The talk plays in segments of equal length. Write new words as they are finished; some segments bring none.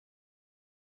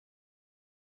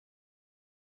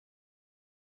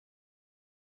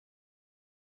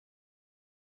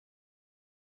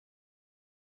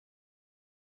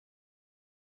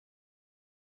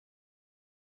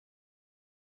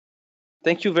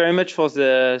Thank you very much for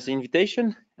the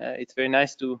invitation. It's very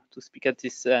nice to speak at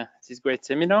this great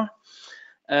seminar.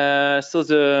 So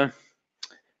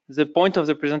the point of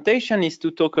the presentation is to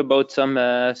talk about some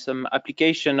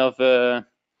application of a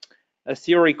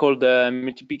theory called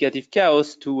multiplicative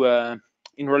chaos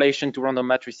in relation to random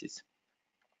matrices.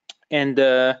 And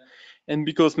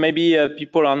because maybe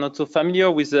people are not so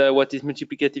familiar with what is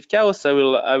multiplicative chaos, I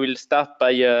will start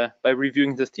by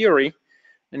reviewing the theory,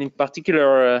 and in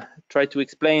particular try to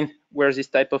explain where this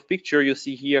type of picture you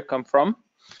see here come from.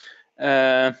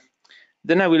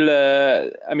 Then I will,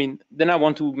 then I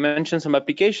want to mention some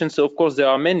applications. So of course there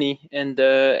are many, and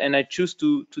I choose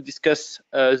to discuss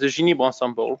the Ginibre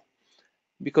ensemble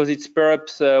because it's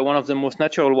perhaps one of the most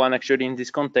natural one actually in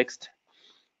this context.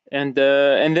 And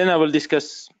then I will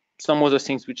discuss some other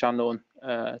things which are known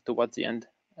towards the end.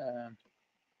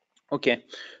 Okay,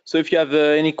 so if you have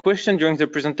any question during the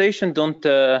presentation, don't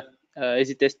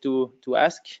hesitate to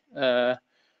ask.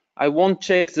 I won't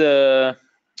check the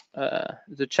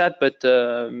chat, but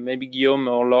maybe Guillaume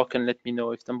or Laure can let me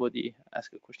know if somebody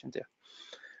asks a question there.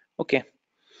 Okay,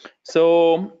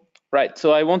 so right,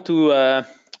 so I want to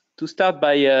start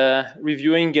by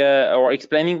reviewing or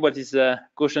explaining what is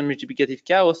Gaussian multiplicative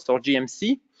chaos, or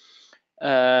GMC.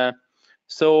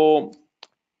 So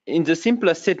in the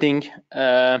simplest setting,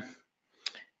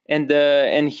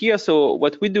 and here, so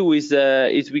what we do is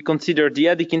we consider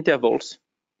dyadic intervals.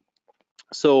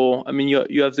 So I mean,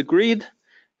 you have the grid,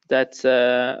 that's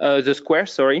the square,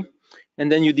 sorry, and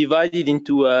then you divide it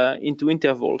into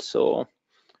intervals. So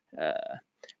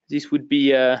this would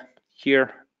be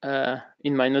here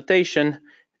in my notation.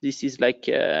 This is like,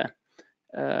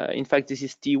 in fact, this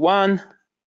is T1,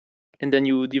 and then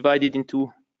you divide it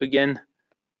into, again,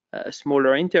 a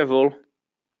smaller interval.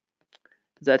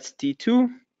 That's T2.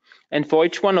 And for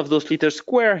each one of those little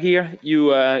square here,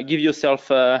 you give yourself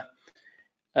a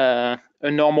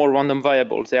normal random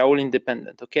variable. They are all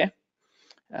independent, okay?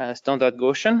 Standard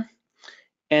Gaussian.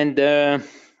 And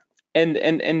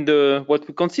what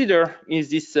we consider is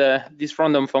this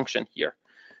random function here.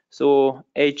 So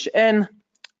Hn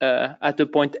at a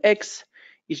point x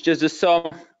is just the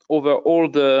sum over all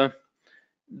the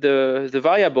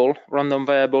variable, random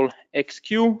variable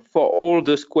xq, for all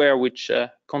the square which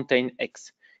contain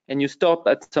x. And you start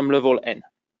at some level n.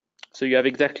 So you have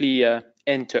exactly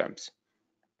n terms.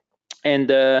 And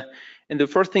the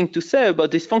first thing to say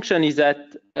about this function is that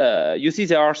you see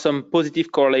there are some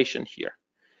positive correlation here.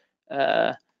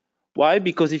 Why?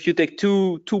 Because if you take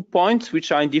two points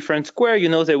which are in different square, you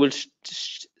know they will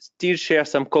still share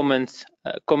some common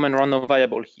random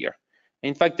variable here.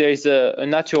 In fact, there is a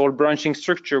natural branching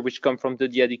structure which comes from the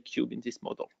dyadic cube in this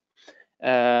model.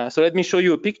 So let me show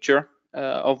you a picture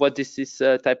of what this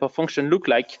type of function look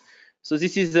like. So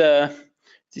this is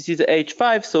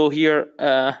H5. So here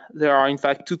there are in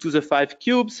fact 2 to the 5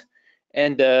 cubes,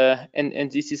 and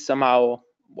this is somehow,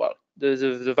 well,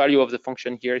 the value of the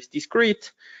function here is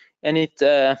discrete, and it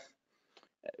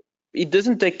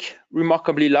doesn't take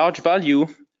remarkably large value,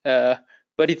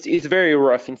 but it's very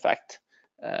rough. In fact,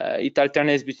 it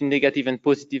alternates between negative and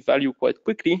positive value quite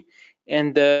quickly,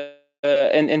 and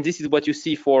this is what you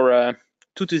see for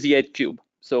 2 to the 8 cube.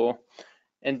 So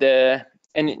and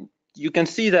you can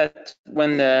see that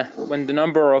when the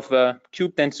number of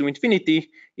cube tends to infinity,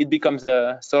 it becomes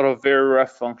a sort of very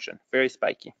rough function, very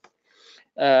spiky.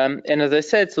 And as I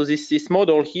said, so this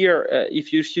model here,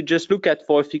 if you should just look at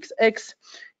for a fixed x,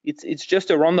 it's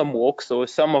just a random walk, so a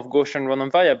sum of Gaussian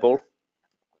random variable.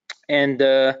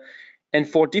 And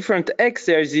for different x,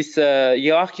 there is this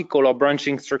hierarchical or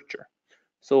branching structure.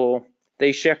 So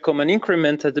they share common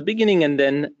increment at the beginning, and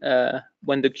then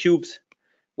when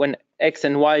x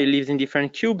and y lives in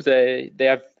different cubes, they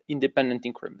have independent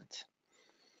increments.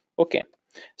 Okay,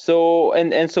 so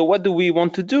so what do we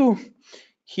want to do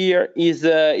here is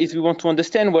we want to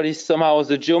understand what is somehow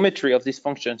the geometry of this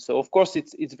function. So of course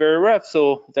it's very rough,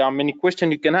 so there are many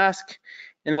questions you can ask,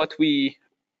 and what we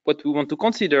want to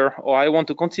consider, or I want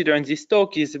to consider in this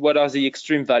talk, is what are the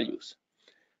extreme values.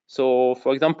 So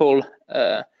for example,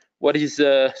 what is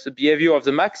the behavior of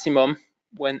the maximum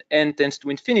when n tends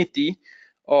to infinity,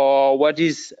 or what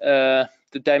is the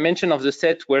dimension of the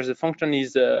set where the function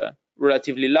is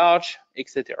relatively large,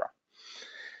 etc.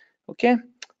 Okay,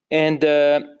 and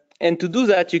to do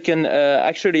that, you can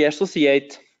actually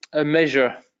associate a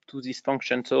measure to this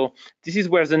function. So this is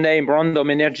where the name random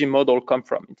energy model come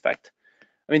from. In fact,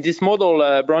 I mean, this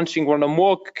model, branching random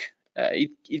walk,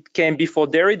 it came before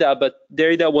Derrida, but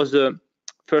Derrida was the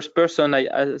first person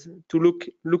to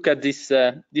look at this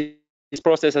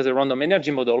process as a random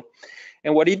energy model.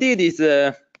 And what he did is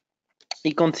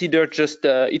he considered just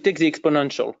he takes the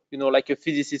exponential, like a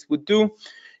physicist would do.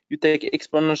 You take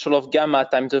exponential of gamma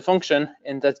times the function,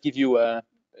 and that gives you a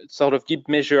sort of Gibbs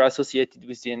measure associated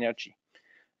with the energy.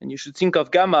 And you should think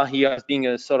of gamma here as being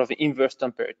a sort of inverse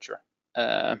temperature.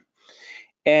 Okay,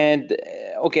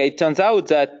 it turns out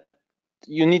that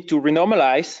you need to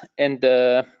renormalize, and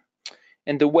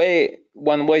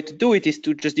one way to do it is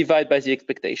to just divide by the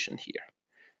expectation here.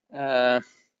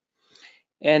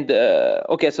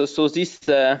 Okay, so this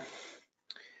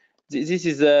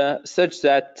is such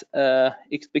that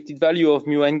expected value of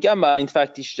mu and gamma, in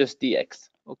fact, is just dx.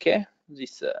 Okay,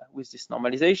 with this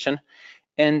normalization,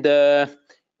 and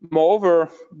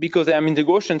moreover, because I'm in the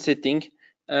Gaussian setting,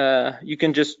 you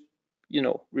can just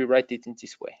rewrite it in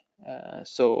this way.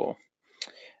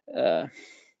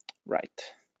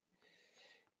 Right.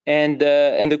 And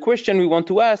the question we want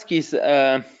to ask is,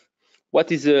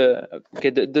 what is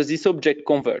does this object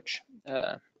converge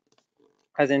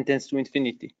as n tends to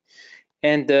infinity?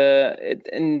 And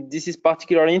this is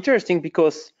particularly interesting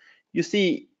because you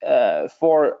see,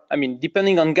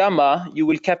 depending on gamma, you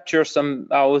will capture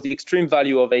somehow the extreme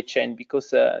value of Hn, because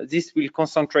this will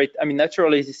concentrate.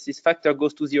 Naturally, this factor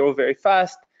goes to 0 very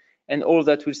fast, and all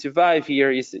that will survive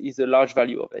here is a large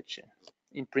value of Hn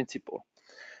in principle.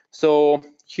 So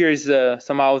here is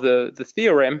somehow the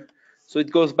theorem. So it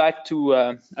goes back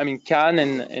to Kahn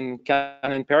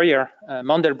and Perrier.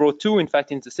 Mandelbrot too, in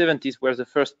fact, in the 70s, were the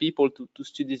first people to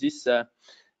study this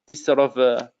sort of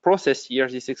process here,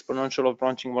 this exponential of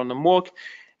branching random walk.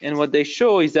 And what they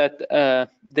show is that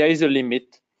there is a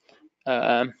limit,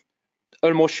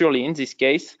 almost surely in this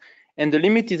case, and the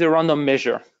limit is a random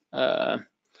measure.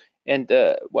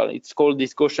 Well, it's called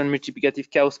this Gaussian multiplicative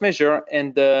chaos measure,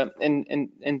 and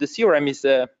the theorem is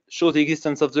shows the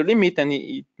existence of the limit, and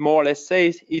it more or less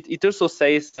says it also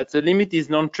says that the limit is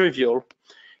non-trivial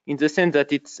in the sense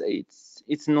that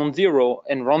it's non-zero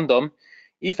and random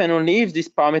if and only if this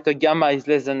parameter gamma is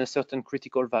less than a certain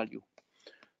critical value.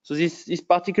 So this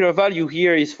particular value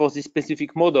here is for this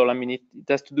specific model. It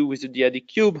has to do with the d-adic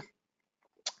cube.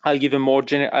 I'll give a more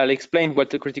I'll explain what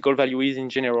the critical value is in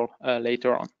general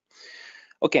later on.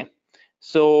 Okay,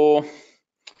 so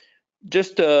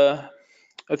just a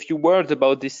few words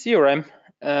about this theorem.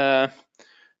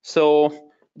 So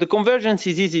the convergence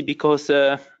is easy because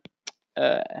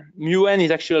mu n is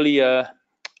actually a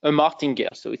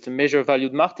martingale, so it's a measure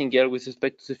valued martingale with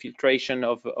respect to the filtration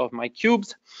of my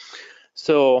cubes.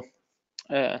 So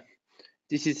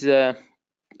this is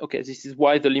okay, this is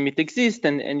why the limit exists,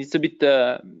 and it's a bit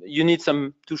you need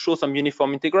to show some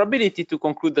uniform integrability to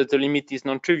conclude that the limit is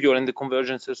non-trivial and the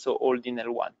convergence also hold in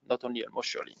L1, not only almost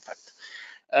surely, in fact.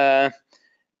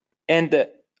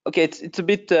 Okay, it's a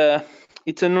bit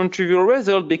it's a non-trivial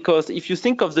result, because if you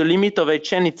think of the limit of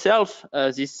Hn itself,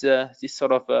 this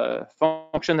sort of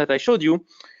function that I showed you,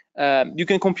 you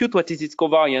can compute what is its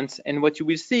covariance, and what you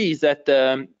will see is that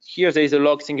here there is a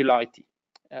log singularity.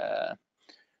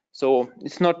 So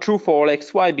it's not true for all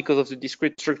xy because of the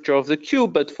discrete structure of the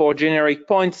cube, but for generic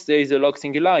points there is a log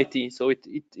singularity, so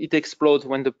it explodes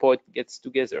when the point gets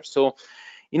together. So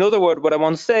in other words, what I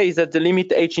want to say is that the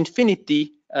limit h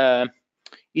infinity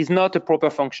is not a proper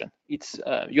function. It's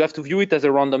you have to view it as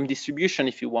a random distribution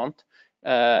if you want,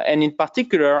 and in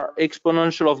particular,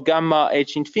 exponential of gamma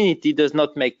h infinity does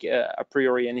not make a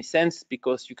priori any sense,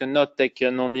 because you cannot take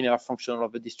a nonlinear function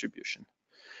of a distribution.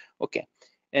 Okay,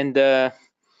 and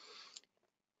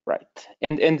right,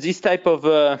 and this type of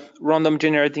random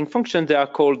generating function, they are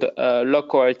called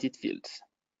log-correlated fields.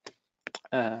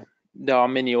 There are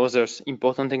many others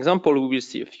important examples. We will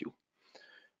see a few.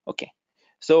 Okay,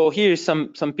 so here is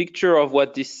some picture of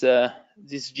what this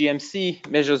GMC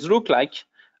measures look like.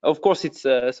 Of course, it's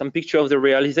some picture of the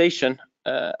realization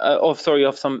of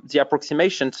the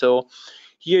approximation. So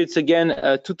here it's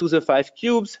again 2 to the 5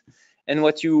 cubes, and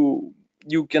what you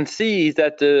can see is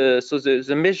that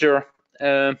the measure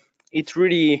it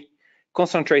really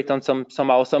concentrates on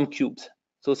somehow some cubes.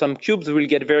 So some cubes will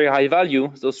get very high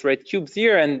value, those red cubes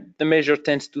here, and the measure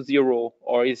tends to 0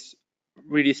 or is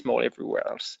really small everywhere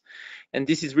else. And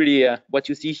this is really what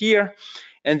you see here.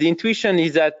 And the intuition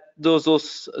is that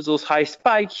those high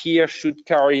spikes here should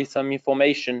carry some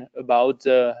information about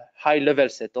the high level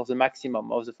set of the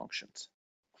maximum of the functions.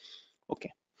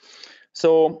 Okay,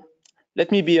 so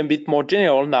let me be a bit more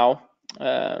general now,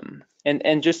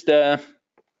 and just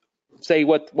say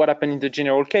what happened in the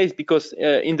general case, because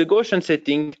in the Gaussian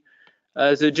setting,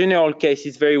 the general case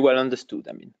is very well understood.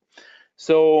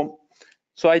 So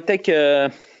I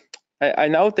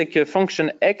now take a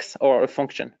function x, or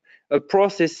a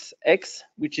process x,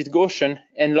 which is Gaussian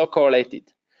and log-correlated.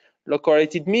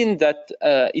 Log-correlated means that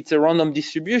it's a random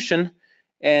distribution,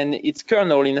 and its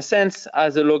kernel, in a sense,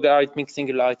 has a logarithmic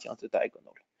singularity on the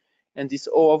diagonal. And this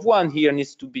O of 1 here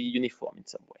needs to be uniform in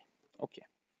some way. Okay.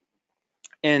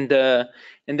 And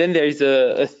then there is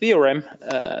a theorem.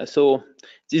 So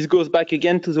this goes back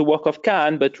again to the work of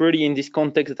Kahn, but really in this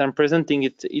context that I'm presenting,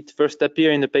 it first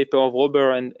appeared in the paper of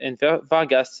Rober and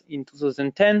Vargas in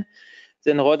 2010.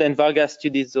 Then Rod and Vargas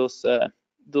studied those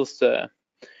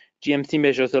GMT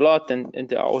measures a lot, and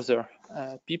there are other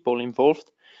people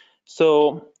involved.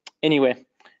 So anyway,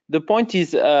 the point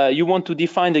is you want to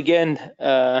define again,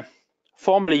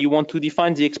 formally, you want to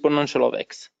define the exponential of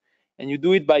x. And you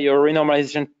do it by your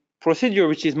renormalization procedure,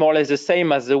 which is more or less the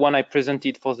same as the one I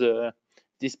presented for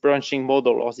this branching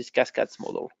model or this cascades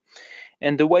model.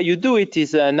 And the way you do it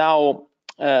is now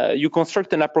you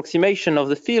construct an approximation of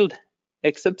the field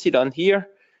x epsilon here,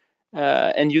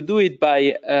 and you do it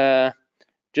by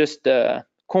just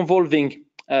convolving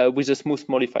with a smooth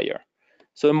modifier.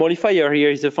 So a modifier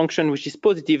here is a function which is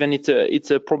positive, and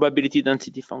it's a probability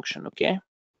density function. Okay.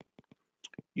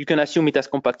 You can assume it has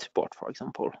compact support, for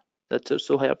example. That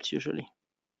also helps usually.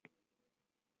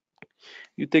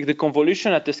 You take the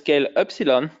convolution at the scale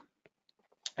epsilon,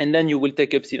 and then you will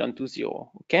take epsilon to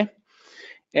 0. Okay.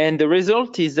 And the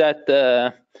result is that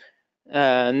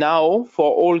now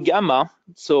for all gamma,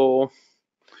 so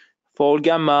for all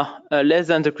gamma less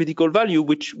than the critical value,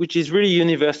 which is really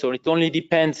universal. It only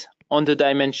depends on the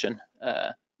dimension.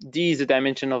 D is the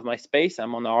dimension of my space.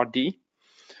 I'm on RD.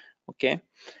 Okay,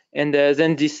 and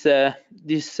then this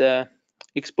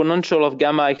exponential of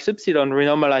gamma x epsilon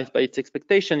renormalized by its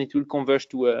expectation, it will converge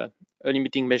to a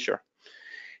limiting measure.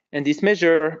 And this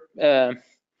measure,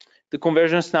 the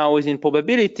convergence now is in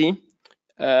probability.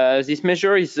 This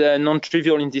measure is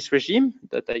non-trivial in this regime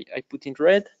that I put in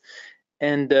red.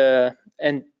 And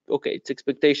okay, its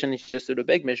expectation is just a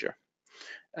Lebesgue measure.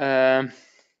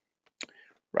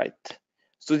 Right.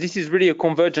 So this is really a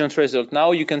convergence result.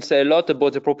 Now you can say a lot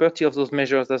about the property of those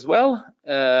measures as well.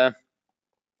 For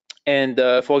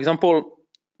example,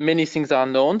 many things are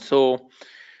known. So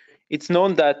it's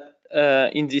known that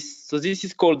in this, so this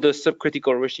is called the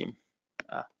subcritical regime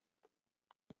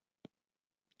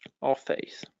or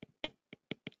phase.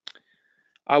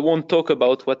 I won't talk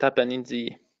about what happened in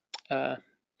the.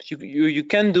 You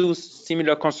can do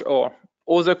similar or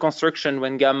other construction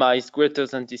when gamma is greater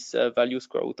than this value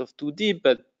square root of 2D,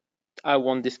 but I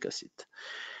won't discuss it.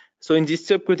 So in this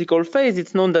subcritical phase,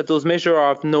 it's known that those measures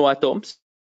have no atoms.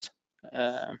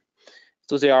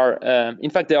 So they are, in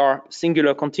fact, they are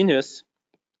singular continuous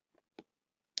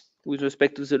with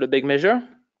respect to the Lebesgue measure.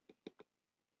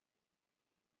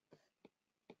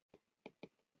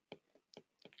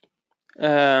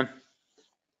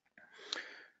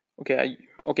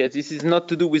 Okay, this is not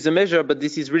to do with the measure, but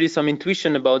this is really some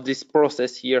intuition about this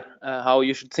process here, how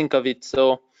you should think of it.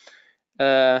 So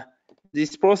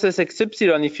this process x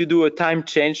epsilon, if you do a time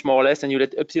change more or less, and you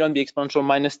let epsilon be exponential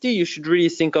minus t, you should really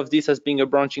think of this as being a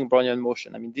branching Brownian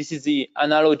motion. I mean, this is the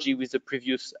analogy with the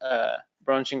previous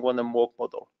branching random walk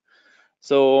model.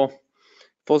 So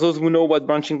for those who know what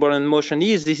branching Brownian motion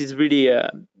is, this is really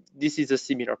this is a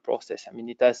similar process. I mean,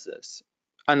 it has this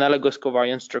analogous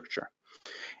covariant structure.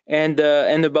 And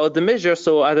about the measure,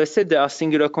 so as I said, they are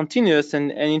singular continuous,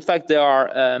 and in fact they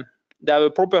have a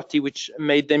property which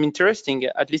made them interesting,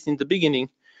 at least in the beginning.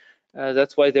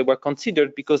 That's why they were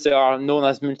considered, because they are known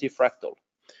as multifractal.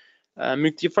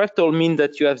 Multifractal mean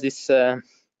that you have this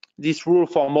this rule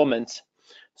for moments.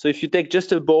 So if you take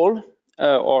just a ball,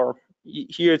 or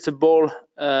here it's a ball.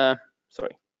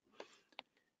 Sorry,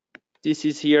 this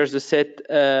is here the set.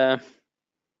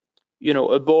 You know,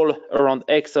 a ball around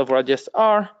x of radius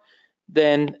r,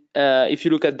 then if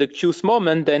you look at the q's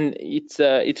moment, then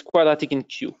it's quadratic in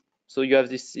q. So you have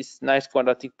this nice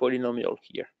quadratic polynomial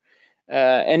here,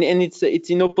 and it's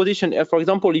in opposition. For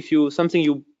example, if you something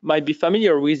you might be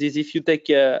familiar with is if you take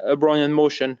a Brownian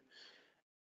motion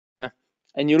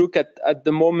and you look at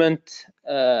the moment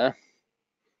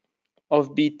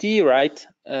of bt, right,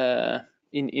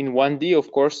 in 1D,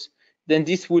 of course, then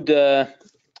this would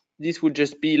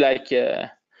just be like,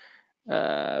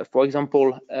 for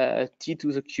example, t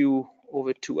to the q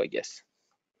over 2, I guess,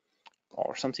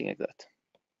 or something like that.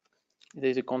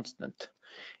 There's a constant,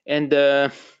 and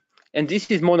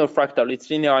this is monofractal. It's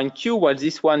linear in q, while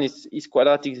this one is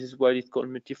quadratic. This is why it's called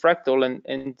multifractal,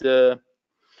 and the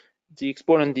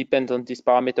exponent depends on this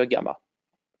parameter gamma.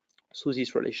 So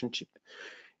this relationship.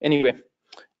 Anyway.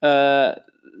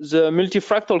 The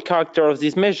multifractal character of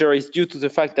this measure is due to the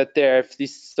fact that they have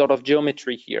this sort of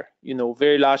geometry here, you know,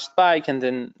 very large spike and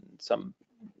then some,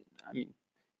 I mean,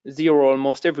 zero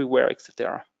almost everywhere,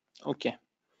 etc. Okay.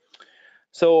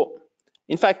 So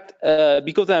in fact,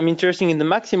 because I'm interested in the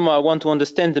maximum, I want to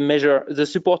understand the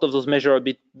support of those measures a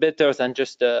bit better than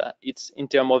just it's in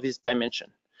terms of its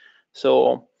dimension.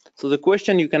 So the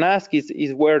question you can ask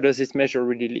is where does this measure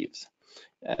really live?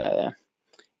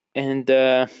 And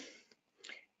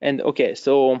okay,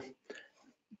 so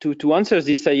to answer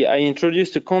this, I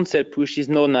introduced a concept which is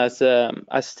known as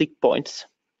stick points.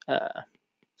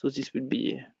 So this would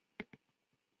be,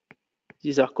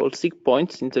 these are called stick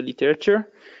points in the literature.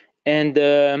 And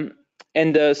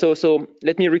so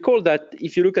let me recall that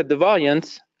if you look at the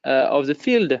variance of the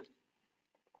field,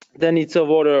 then it's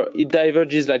of order, it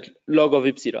diverges like log of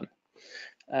epsilon.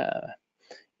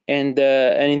 And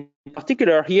in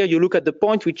particular, here you look at the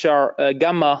points which are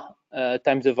gamma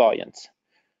times the variance.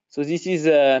 So this is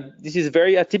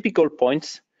very atypical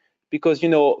points, because, you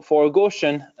know, for a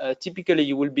Gaussian, typically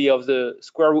you will be of the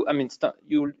square root. I mean,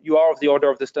 you are of the order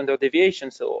of the standard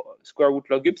deviation. So square root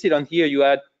log epsilon. Here you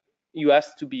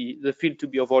ask to be the field to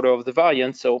be of order of the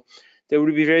variance. So there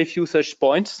will be very few such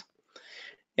points.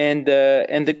 And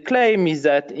the claim is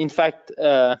that, in fact,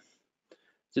 the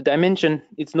dimension,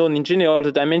 it's known in general,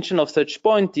 the dimension of such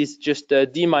point is just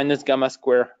d minus gamma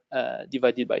square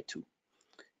divided by 2.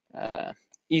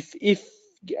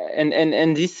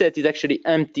 And this set is actually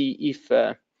empty if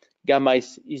gamma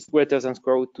is greater than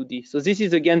square root 2d. So this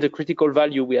is again the critical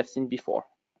value we have seen before.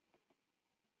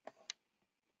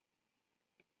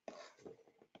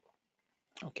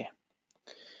 Okay.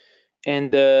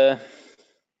 And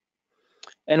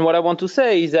what I want to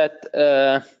say is that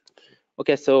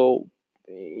okay, so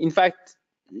in fact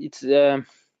it's so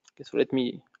let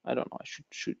me, I don't know, I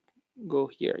should go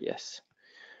here. Yes.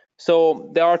 So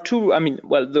there are two, I mean,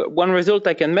 well, the one result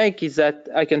I can make is that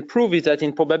I can prove is that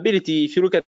in probability, if you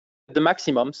look at the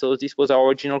maximum, so this was our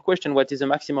original question, what is the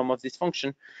maximum of this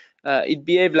function? It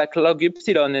behaves like log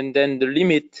epsilon, and then the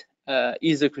limit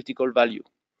is a critical value.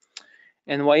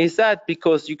 And why is that?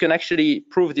 Because you can actually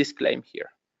prove this claim here.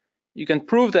 You can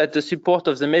prove that the support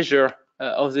of the measure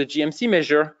of the GMC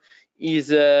measure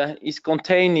is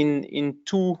contained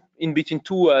in between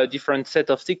two different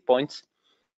set of stick points.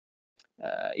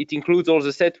 It includes all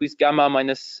the set with gamma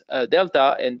minus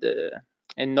delta, and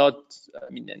not,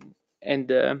 I mean,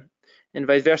 and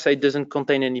vice versa. It doesn't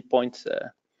contain any points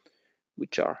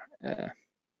which are.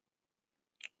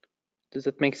 Does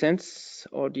that make sense,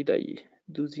 or did I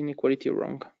do the inequality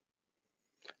wrong?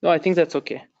 No, I think that's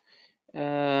okay.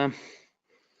 Well,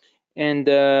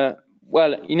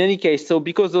 in any case, so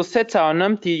because those sets are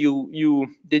empty,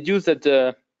 you deduce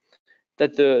that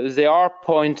there are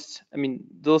points. I mean,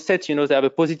 those sets, you know, they have a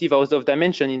positive out of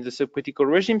dimension in the subcritical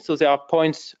regime, so there are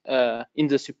points in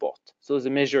the support. So the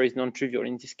measure is non-trivial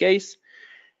in this case,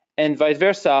 and vice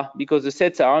versa, because the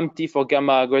sets are empty for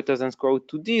gamma greater than square root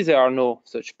 2d, there are no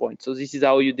such points. So this is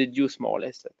how you deduce more or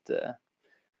less that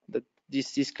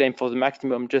this is claimed for the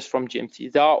maximum just from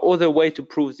GMC. There are other ways to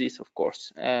prove this, of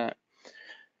course,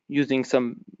 using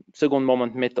some second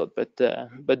moment method, but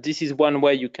this is one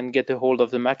way you can get a hold of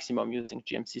the maximum using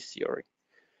GMC theory.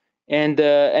 And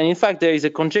in fact, there is a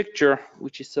conjecture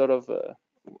which is sort of,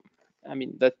 I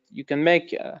mean, that you can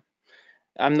make.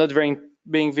 I'm not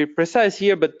being very precise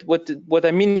here, but what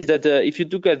I mean is that if you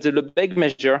look at the Lebesgue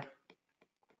measure,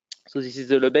 so this is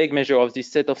the Lebesgue measure of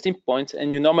this set of stick points,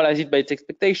 and you normalize it by its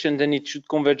expectation, then it should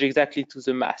converge exactly to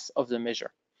the mass of the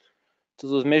measure. So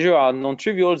those measures are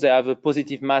non-trivial, they have a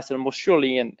positive mass almost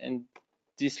surely, and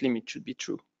this limit should be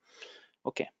true.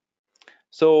 Okay,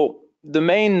 so the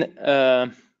main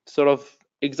sort of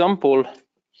example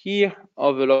here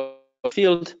of a log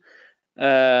field,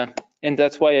 and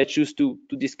that's why I choose to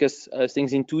discuss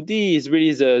things in 2D, is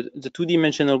really the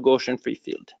two-dimensional Gaussian free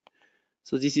field.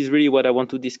 So this is really what I want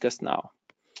to discuss now.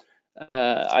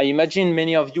 I imagine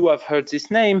many of you have heard this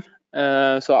name,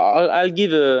 so I'll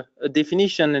give a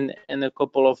definition and a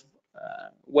couple of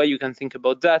ways you can think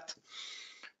about that.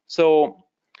 So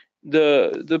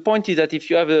the point is that if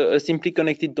you have a simply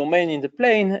connected domain in the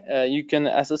plane, you can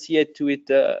associate to it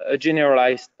a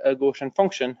generalized Gaussian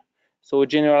function. So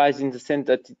generalized in the sense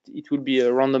that it will be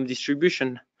a random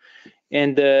distribution,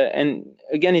 and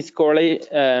again, its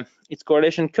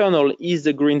correlation kernel is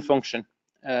the green function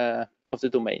of the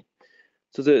domain.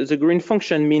 So the green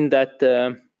function means that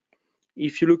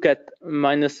if you look at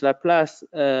minus Laplace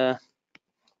of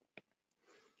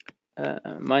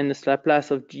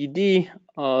GD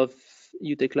of,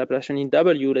 you take Laplacian in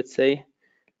W, let's say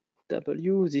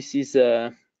W, this is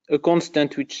a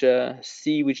constant which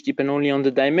C, which depends only on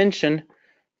the dimension,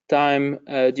 time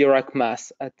Dirac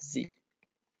mass at Z.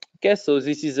 Okay, so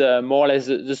this is more or less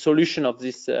the solution of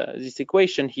this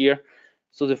equation here.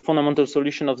 so the fundamental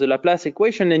solution of the Laplace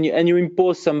equation, and you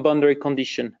impose some boundary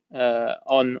condition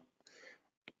on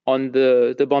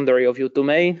the boundary of your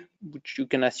domain, which you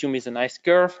can assume is a nice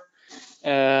curve,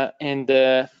 and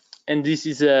this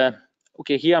is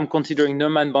okay. Here I'm considering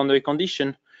Neumann boundary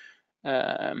condition.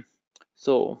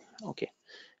 So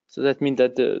that means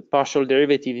that the partial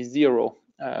derivative is 0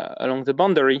 along the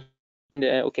boundary.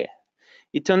 Okay,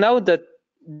 it turned out that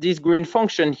this green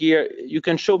function here you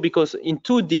can show, because in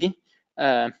 2D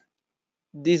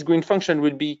this green function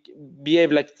will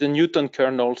behave like the Newton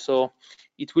kernel, so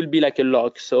it will be like a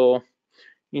log. So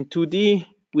in 2D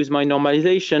with my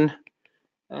normalization,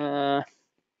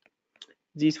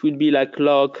 this will be like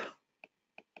log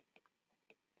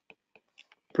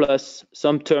plus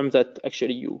some terms that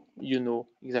actually you know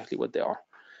exactly what they are.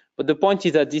 But the point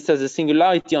is that this has a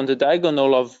singularity on the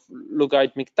diagonal of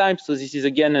logarithmic type, so this is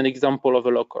again an example of a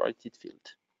log-correlated field.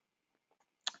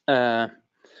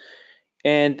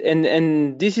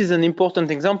 And this is an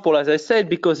important example, as I said,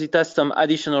 because it has some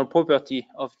additional property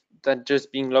of that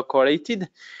just being log-correlated.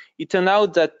 It turned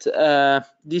out that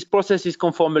this process is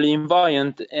conformally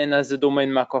invariant and has a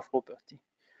domain Markov property.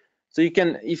 So you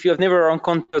can, if you have never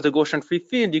encountered the Gaussian free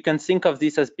field, you can think of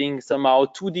this as being somehow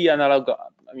 2D analog.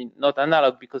 I mean, not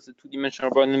analog because the two-dimensional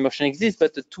Brownian motion exists,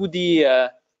 but the 2D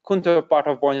counterpart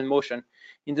of Brownian motion,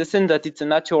 in the sense that it's a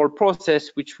natural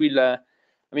process which will, I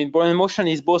mean, Brownian motion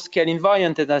is both scale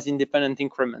invariant and has independent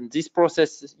increment. This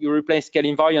process, you replace scale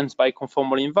invariance by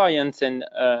conformal invariance and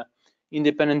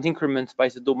independent increments by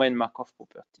the domain Markov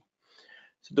property.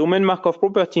 So domain Markov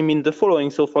property means the following.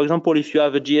 So for example, if you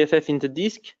have a GFF in the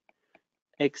disk,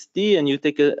 XD, and you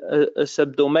take a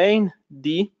subdomain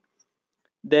D,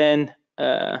 then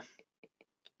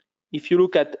if you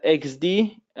look at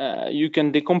XD, you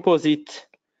can decompose it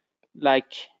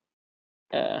like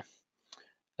a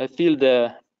field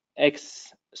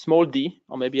X small d,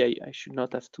 or maybe I should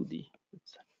not have 2D,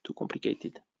 it's too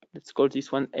complicated. Let's call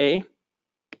this one A.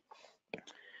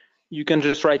 You can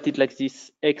just write it like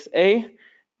this, XA,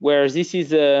 where this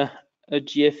is a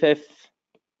GFF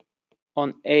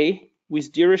on A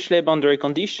with Dirichlet boundary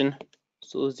condition,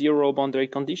 so 0 boundary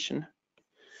condition,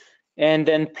 and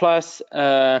then plus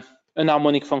an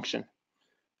harmonic function.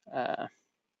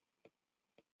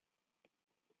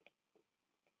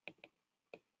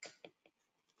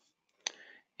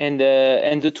 And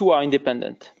the two are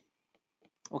independent.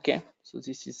 Okay, so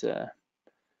this is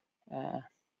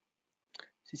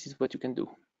what you can do.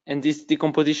 And this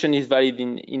decomposition is valid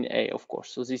in A, of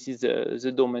course. So this is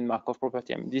the domain Markov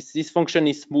property. I mean, this function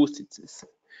is smooth.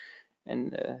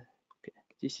 And okay,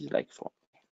 this is like for.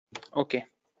 Okay.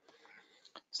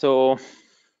 So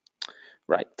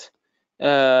right.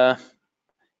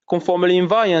 Conformally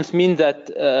invariance means that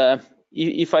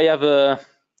if I have a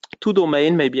two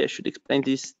domain, maybe I should explain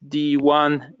this,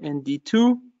 D1 and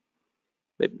D2.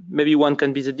 Maybe one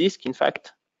can be the disk, in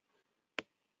fact,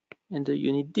 and the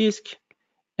unit disk,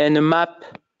 and a map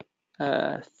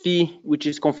phi, which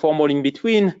is conformal in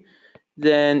between.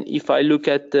 Then if I look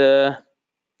at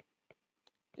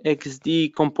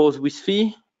XD composed with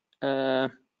phi, I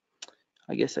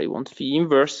guess I want phi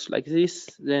inverse like this,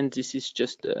 then this is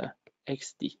just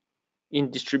XD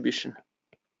in distribution.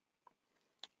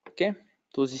 Okay,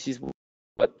 so this is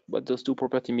what those two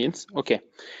property means. Okay,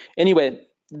 anyway,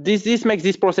 this makes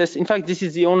this process, in fact, this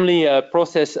is the only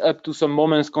process up to some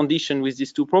moments condition with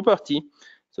these two property,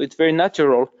 so it's very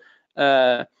natural.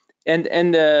 And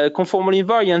conformal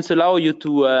invariance allow you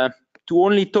to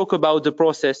only talk about the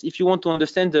process. If you want to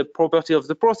understand the property of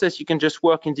the process, you can just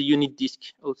work in the unit disk.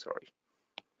 Oh, sorry.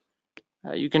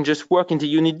 You can just work in the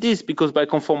unit disk, because by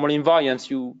conformal invariance,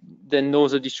 you then know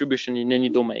the distribution in any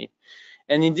domain.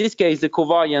 And in this case, the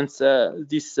covariance,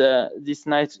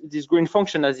 this green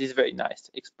function has this very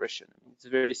nice expression. It's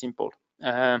very simple,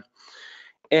 and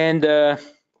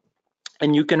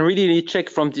you can really check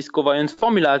from this covariance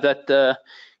formula that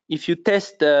if you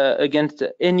test against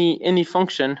any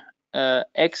function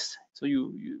x, so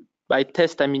you by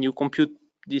test I mean you compute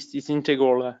this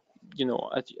integral, you know,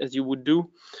 as you would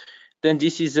do, then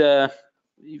this is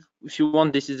if you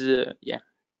want, this is yeah,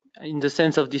 in the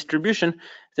sense of distribution,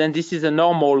 then this is a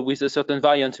normal with a certain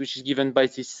variance, which is given by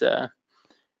this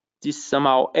this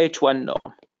somehow H1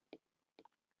 norm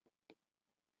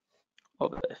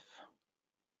of f.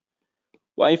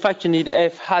 Well, in fact, you need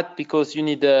f hat, because you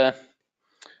need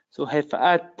so f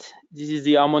hat, this is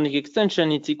the harmonic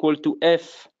extension, it's equal to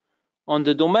f on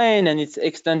the domain, and it's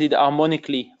extended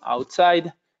harmonically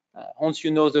outside. Once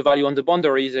you know the value on the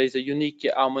boundary, there is a unique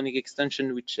harmonic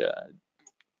extension which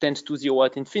tends to 0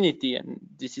 at infinity, and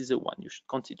this is the one you should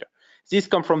consider. This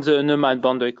comes from the Neumann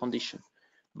boundary condition.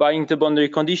 Varying the boundary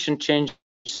condition change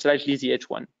slightly the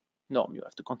H1 norm you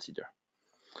have to consider.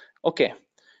 Okay,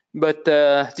 but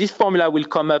this formula will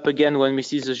come up again when we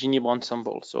see the Ginibre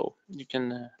ensemble, so you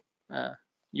can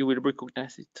you will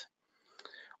recognize it.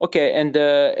 Okay, and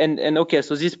okay,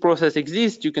 so this process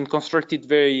exists. You can construct it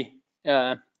very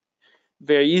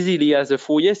easily as a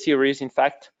Fourier series. In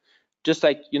fact, just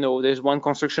like, you know, there's one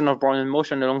construction of Brownian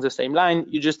motion along the same line,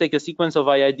 you just take a sequence of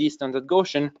IID standard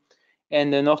Gaussian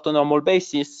and an orthonormal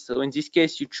basis. So in this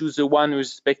case, you choose the one with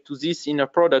respect to this inner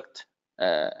product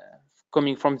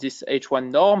coming from this H1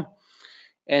 norm,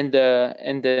 and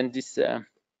then this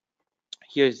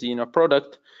here is the inner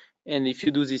product. And if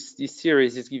you do this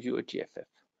series, it gives you a GFF.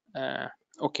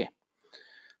 Okay,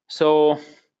 so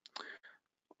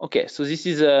this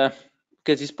is a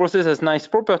okay, this process has nice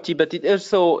property, but it's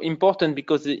also important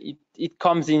because it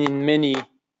comes in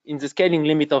the scaling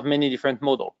limit of many different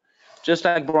models. Just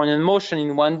like Brownian motion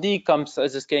in 1D comes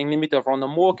as a scaling limit of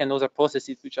random walk and other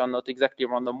processes which are not exactly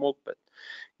random walk but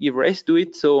give rise to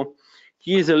it. So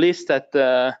here's a list that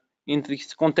in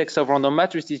this context of random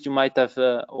matrices you might have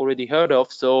already heard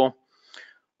of. So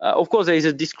of course, there is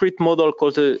a discrete model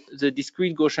called the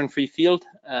discrete Gaussian free field,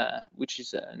 which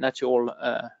is a natural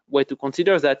way to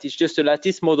consider that. It's just a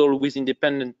lattice model with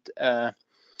independent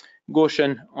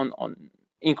Gaussian on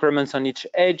increments on each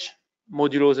edge,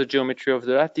 modulo the geometry of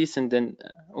the lattice, and then,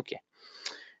 okay.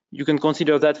 You can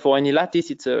consider that for any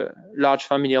lattice. It's a large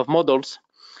family of models.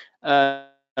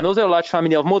 Another large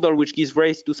family of models which gives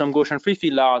rise to some Gaussian free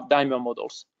field are dimer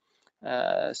models.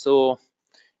 So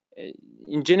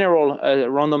in general,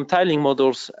 random tiling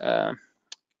models,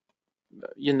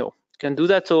 you know, can do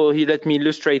that. So let me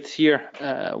illustrate here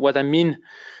what I mean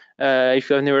if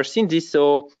you have never seen this.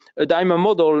 So a dimer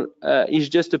model is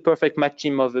just a perfect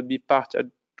matching of a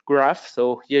bipartite graph.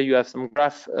 So here you have some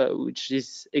graph which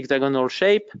is hexagonal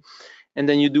shape, and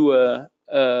then you do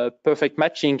a perfect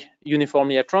matching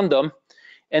uniformly at random.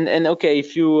 And okay,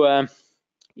 if you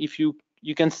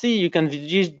can see, you can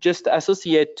just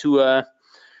associate to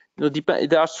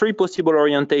there are three possible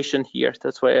orientation here.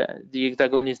 That's why the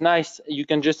hexagon is nice. You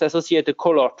can just associate a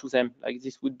color to them. Like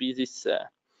this would be this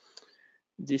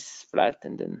this flat,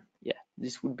 and then yeah,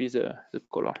 this would be the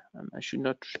color. I should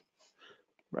not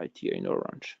write here in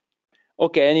orange.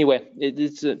 Okay, anyway,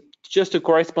 it's just a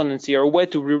correspondence here, a way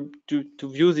to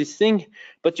view this thing.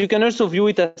 But you can also view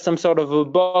it as some sort of a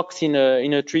box in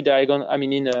a tree diagonal. I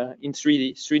mean, in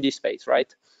 3D space,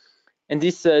 right? And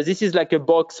this is like a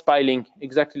box piling,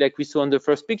 exactly like we saw in the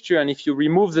first picture. And if you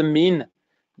remove the mean,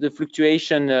 the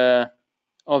fluctuation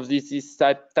of this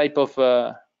type of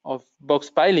box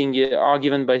piling are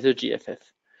given by the GFF.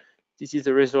 This is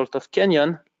the result of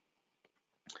Kenyon,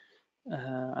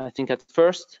 I think at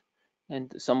first,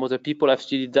 and some other people have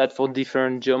studied that for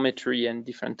different geometry and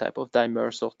different type of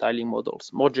dimers or tiling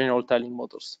models, more general tiling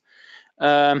models.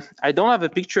 I don't have a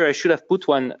picture. I should have put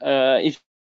one. If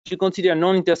you consider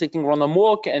non-intersecting random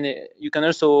walk, and you can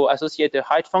also associate a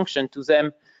height function to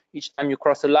them. Each time you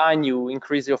cross a line, you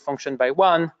increase your function by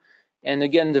 1. And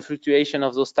again, the fluctuation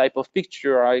of those type of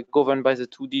picture are governed by the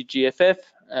 2D GFF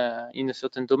in a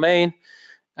certain domain.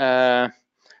 There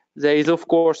is, of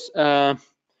course,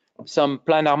 some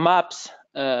planar maps.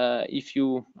 If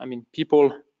you, I mean,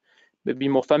 people may be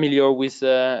more familiar with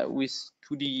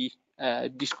 2D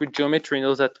discrete geometry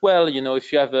knows that well. You know,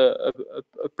 if you have a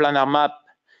planar map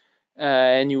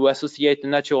and you associate a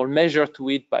natural measure to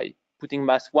it by putting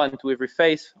mass 1 to every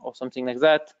face or something like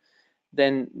that,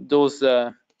 then those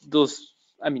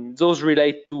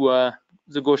relate to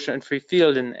the Gaussian free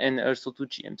field and also to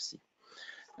GMC.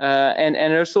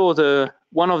 And also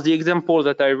one of the examples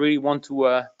that I really want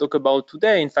to talk about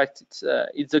today, in fact,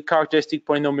 it's a characteristic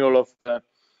polynomial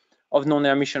of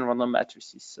non-Hermitian random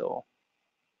matrices. So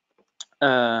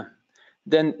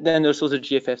then also the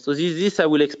GFF. So this I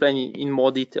will explain in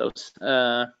more details.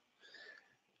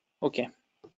 Okay,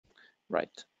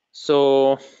 right.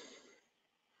 So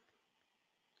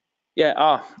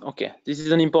yeah, okay. This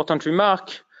is an important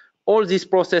remark. All these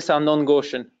processes are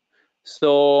non-Gaussian.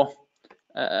 So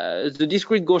the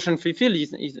discrete Gaussian free field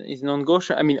is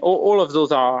non-Gaussian. I mean, all of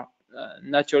those are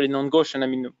naturally non-Gaussian. I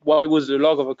mean, why would the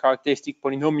log of a characteristic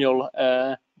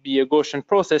polynomial be a Gaussian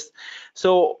process?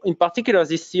 So in particular,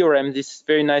 this theorem, this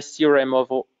very nice theorem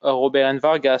of Robert and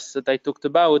Vargas that I talked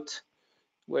about,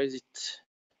 where is it?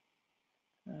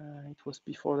 It was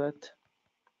before that.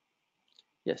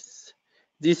 Yes,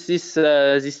 this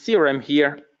theorem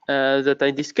here that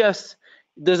I discussed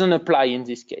doesn't apply in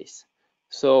this case.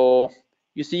 So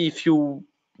you see, if you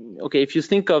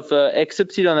think of x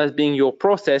epsilon as being your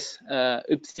process,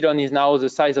 epsilon is now the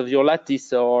size of your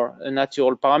lattice or a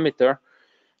natural parameter.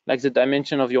 like the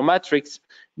dimension of your matrix,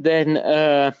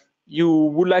 then you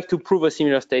would like to prove a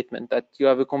similar statement that you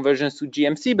have a convergence to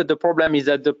GMC, but the problem is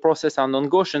that the process are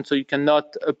non-Gaussian, so you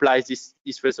cannot apply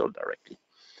this result directly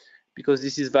because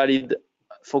this is valid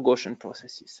for Gaussian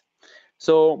processes.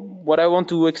 So what I want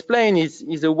to explain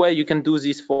is a way you can do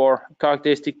this for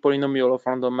characteristic polynomial of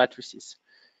random matrices.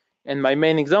 And my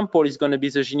main example is going to be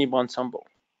the Ginibre ensemble.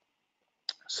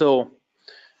 So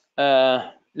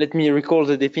let me recall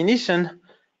the definition.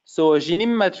 So a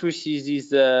Ginibre matrix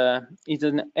is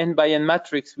an n by n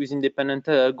matrix with independent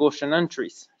Gaussian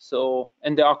entries. So,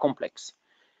 and they are complex.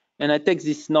 And I take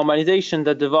this normalization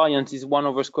that the variance is 1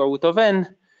 over square root of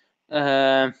n,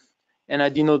 and I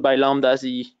denote by lambda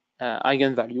the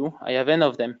eigenvalue. I have n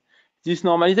of them. This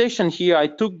normalization here I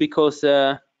took because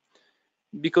then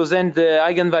the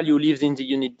eigenvalue lives in the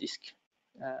unit disk.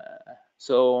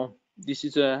 So this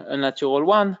is a natural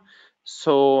one.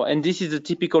 So, and this is a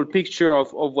typical picture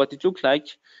of what it looks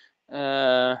like.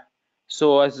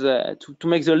 So as to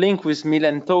make the link with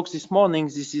Milan talks this morning,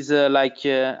 this is like,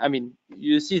 I mean,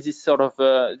 you see this sort of,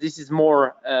 this is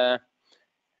more,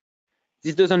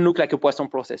 this doesn't look like a Poisson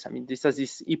process. I mean, this has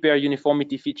this hyper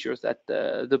uniformity features that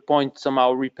the points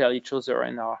somehow repel each other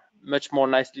and are much more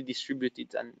nicely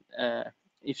distributed than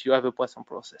if you have a Poisson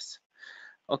process.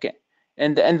 Okay,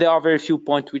 and there are very few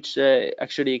points which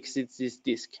actually exceed this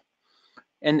disk.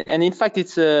 And in fact,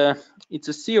 it's a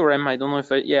theorem. I don't know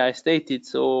if I stated.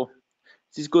 So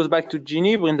this goes back to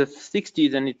Ginibre in the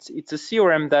 60s, and it's a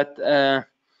theorem that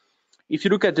if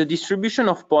you look at the distribution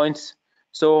of points,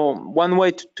 so one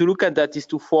way to look at that is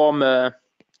to form an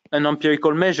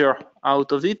empirical measure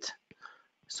out of it.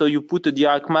 So you put a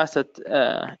Dirac mass at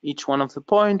each one of the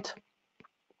points,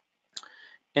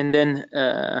 and then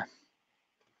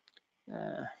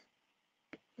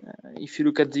if you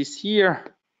look at this here,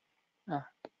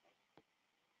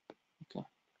 okay,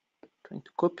 trying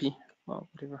to copy, well,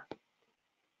 whatever.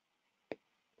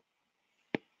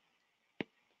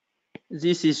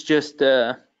 This is just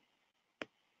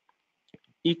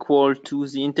equal to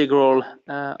the integral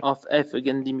of f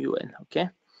against d mu n. Okay.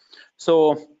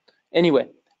 So anyway,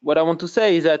 what I want to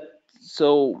say is that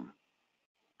so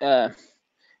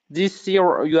this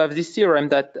theorem, you have this theorem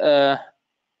that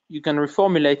you can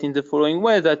reformulate in the following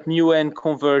way, that mu n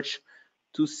converge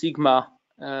to sigma.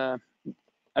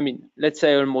 I mean, let's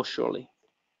say almost surely.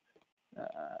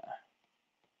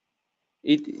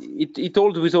 It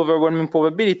holds with overwhelming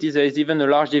probability. There is even a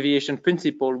large deviation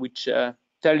principle which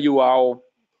tell you how,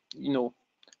 you know,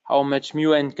 how much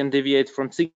mu n can deviate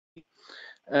from sigma.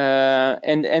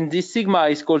 And this sigma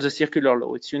is called the circular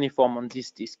law. It's uniform on this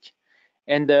disk.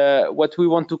 And what we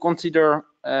want to consider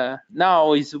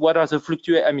now is what are the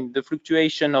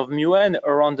fluctuation of mu n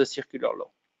around the circular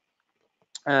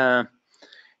law.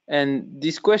 And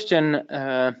this question,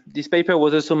 this paper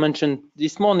was also mentioned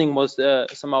this morning, was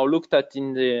somehow looked at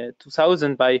in the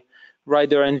 2000 by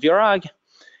Ryder and Virag.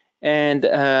 And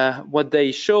what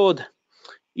they showed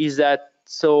is that,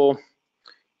 so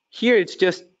here it's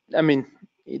just, I mean,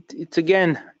 it's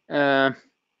again,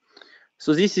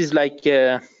 so this is like,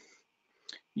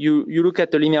 you look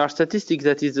at the linear statistic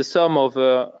that is the sum of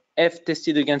f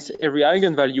tested against every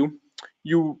eigenvalue.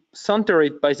 You center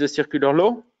it by the circular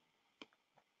law.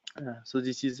 So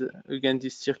this is again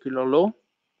this circular law,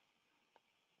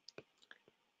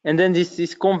 and then this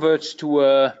is converged to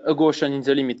a Gaussian in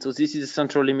the limit. So this is a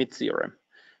central limit theorem,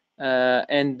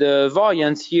 and the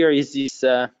variance here is this.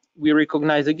 We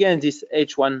recognize again this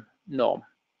H1 norm,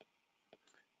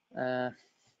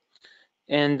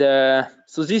 and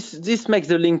so this makes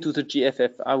the link to the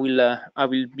GFF. I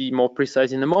will be more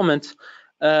precise in a moment.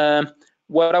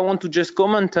 What I want to just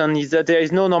comment on is that there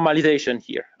is no normalization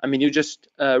here. I mean, you just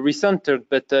recentered,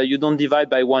 but you don't divide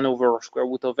by 1 over square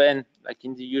root of n like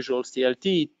in the usual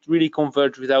CLT. It really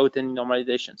converges without any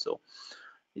normalization. So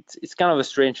it's kind of a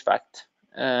strange fact.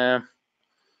 In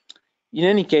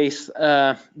any case,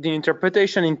 the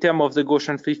interpretation in terms of the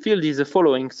Gaussian free field is the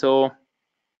following. So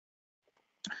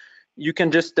you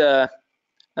can just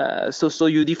so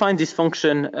you define this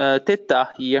function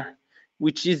theta here,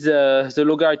 which is the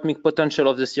logarithmic potential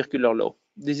of the circular law.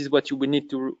 This is what you will need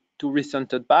to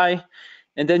recenter by.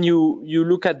 And then you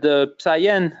look at the psi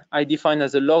n I define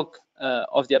as a log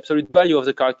of the absolute value of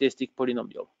the characteristic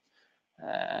polynomial.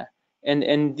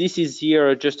 And this is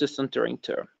here just a centering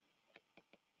term.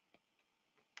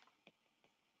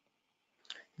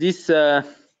 This,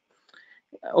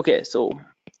 okay, so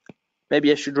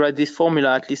maybe I should write this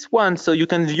formula at least once. So you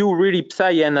can view really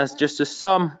psi n as just a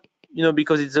sum, you know,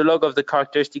 because it's the log of the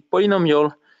characteristic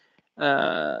polynomial.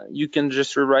 You can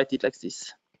just rewrite it like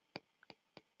this.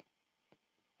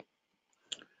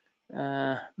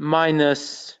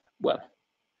 minus, well,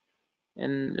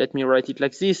 and let me write it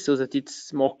like this so that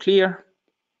it's more clear.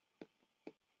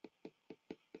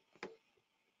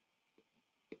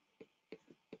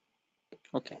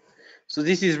 Okay, so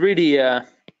this is really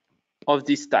of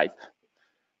this type.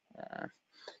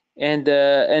 And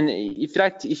in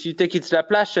fact, if you take its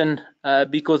Laplacian,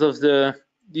 because of the,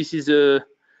 this is the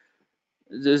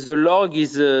log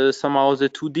is somehow the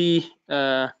 2D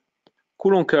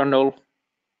Coulomb kernel.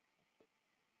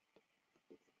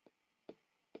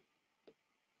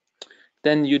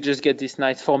 Then you just get this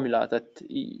nice formula that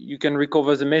you can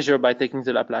recover the measure by taking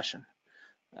the Laplacian.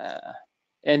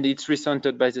 And it's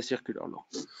recentered by the circular law.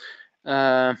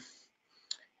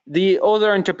 The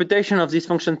other interpretation of this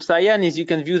function psi(n) is you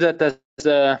can view that as,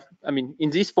 I mean,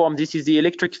 in this form, this is the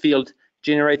electric field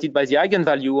generated by the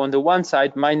eigenvalue on the one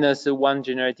side minus the one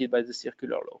generated by the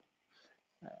circular law.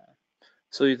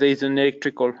 So there is an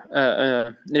electrical,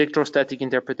 electrostatic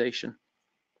interpretation.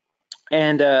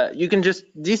 And you can just,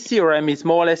 this theorem is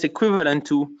more or less equivalent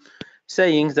to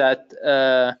saying that,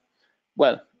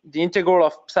 well, the integral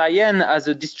of psi(n) as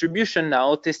a distribution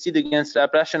now tested against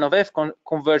Laplacian of f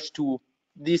converge to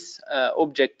this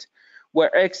object,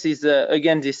 where x is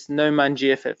again this Neumann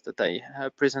GFF that I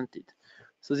presented.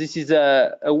 So this is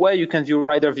a way you can view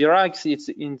Ryder-Virax. It's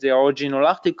in the original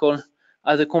article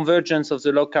as a convergence of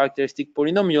the log characteristic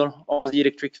polynomial of the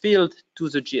electric field to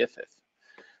the GFF.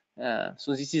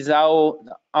 So this is how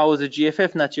the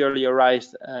GFF naturally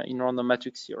arrives in random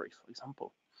matrix theory, for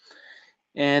example.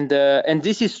 And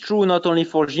this is true not only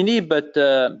for Ginibre, but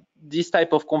this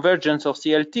type of convergence of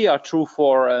CLT are true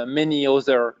for many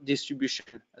other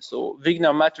distributions. So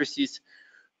Wigner matrices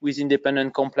with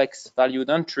independent complex valued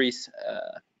entries,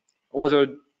 although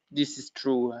this is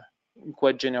true in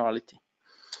quite generality.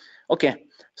 Okay,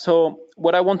 so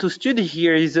what I want to study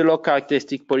here is the log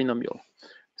characteristic polynomial.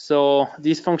 So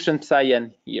this function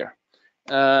psi(n) here.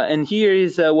 And here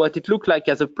is what it looked like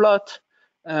as a plot.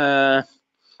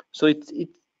 So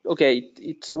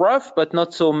it's rough, but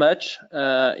not so much.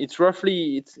 It's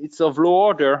roughly, it's of low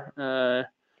order.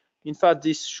 In fact,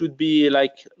 this should be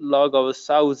like log of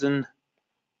 1,000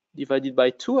 divided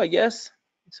by 2, I guess.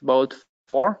 It's about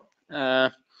 4.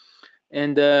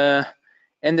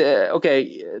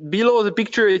 Okay, below the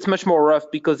picture, it's much more rough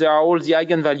because there are all the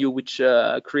eigenvalue which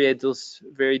create those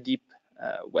very deep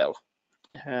well.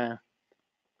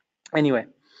 Anyway,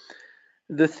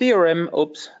 the theorem,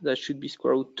 oops, that should be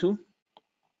square root 2.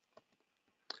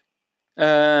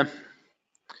 The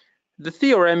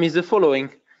theorem is the following,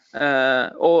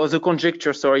 or the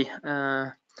conjecture, sorry,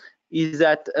 is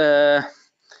that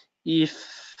if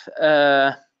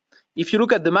you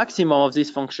look at the maximum of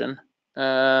this function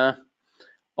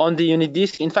on the unit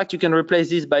disk, in fact, you can replace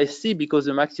this by C because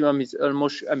the maximum is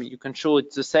almost, I mean, you can show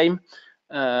it's the same.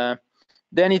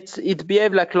 Then it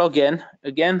behaves like log n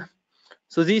again.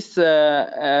 So this is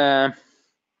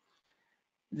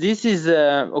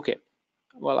okay.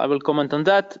 Well, I will comment on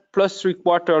that. Plus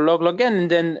 3/4 log n, and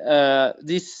then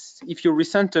this, if you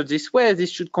recenter this way,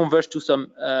 this should converge to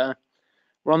some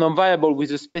random variable with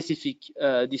a specific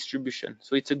distribution.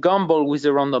 So it's a gamble with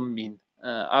a random mean.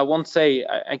 I won't say,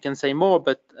 I can say more,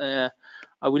 but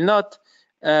I will not.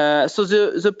 So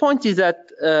the point is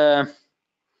that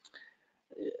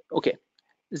okay,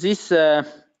 this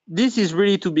is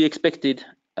really to be expected,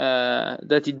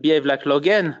 that it behave like log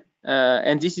n,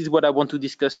 and this is what I want to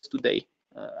discuss today.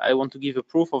 I want to give a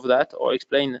proof of that or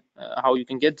explain how you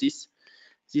can get this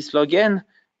log n.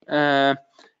 The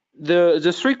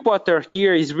 3/4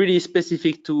 here is really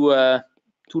specific to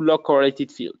log-correlated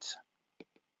fields.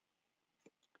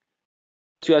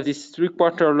 To have this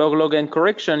 3/4 log n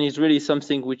correction is really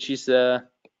something which is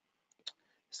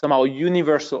somehow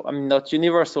universal. I mean, not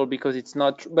universal because it's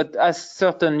not, but has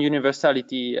certain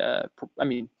universality. I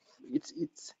mean,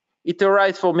 it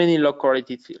arises for many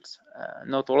log-correlated fields,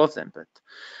 not all of them, but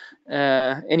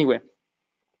anyway.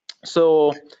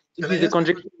 So this is the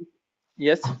conjecture.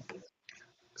 Yes.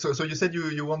 So you said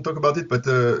you won't talk about it, but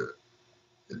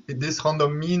this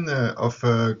random mean of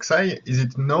psi, is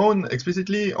it known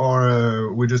explicitly,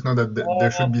 or we just know that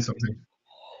there should be something?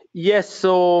 Yes.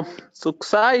 So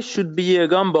psi should be a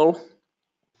gamble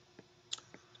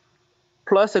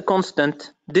plus a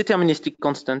constant, deterministic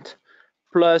constant,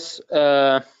 plus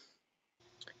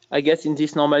I guess in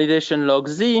this normalization log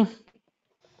z,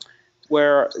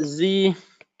 where z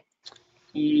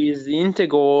is the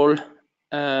integral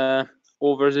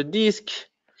over the disk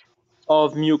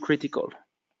of mu critical.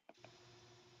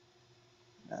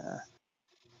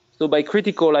 So by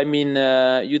critical, I mean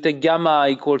you take gamma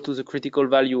equal to the critical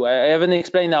value. I haven't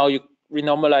explained how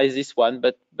renormalize this one,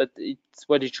 but it's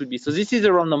what it should be. So this is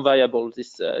a random variable.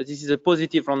 This is a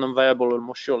positive random variable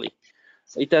almost surely.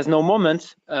 It has no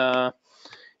moment,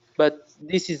 but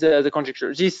this is the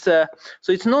conjecture. This so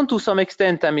it's known to some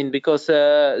extent. I mean, because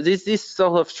this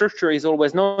sort of structure is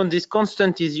always known. This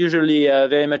constant is usually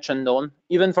very much unknown.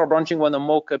 Even for branching one or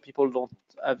more, people don't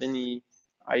have any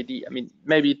idea. I mean,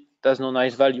 maybe it has no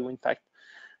nice value, in fact.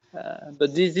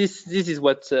 But this is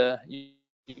what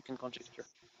you can conjecture.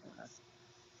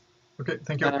 Okay,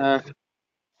 thank you.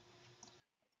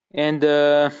 And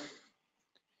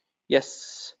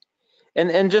yes,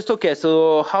 and just okay.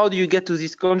 So how do you get to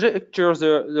this conjecture?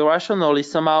 The rationale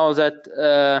is somehow that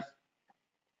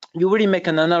you really make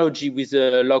an analogy with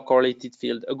a log-correlated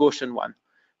field, a Gaussian one.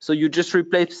 So you just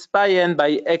replace pi n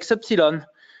by x epsilon,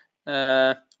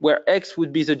 where x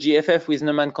would be the GFF with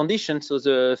Neumann condition, so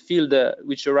the field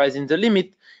which arises in the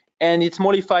limit, and it's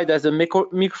modified as a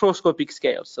microscopic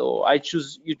scale. So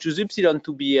you choose epsilon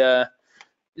to be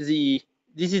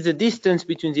this is the distance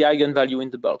between the eigenvalue in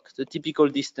the bulk, the typical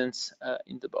distance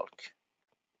in the bulk.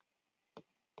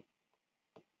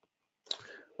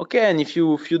 Okay, and if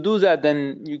you do that,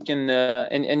 then you can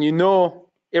and you know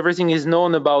everything is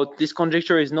known about this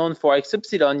conjecture is known for x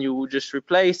epsilon. You just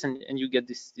replace and you get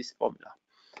this formula.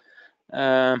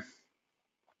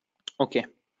 Okay.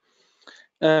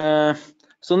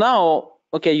 So now,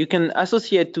 okay, you can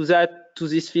associate to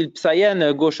this field psi n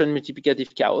a Gaussian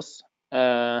multiplicative chaos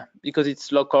because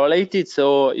it's log correlated,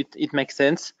 so it makes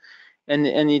sense. And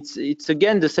it's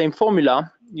again the same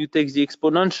formula. You take the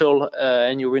exponential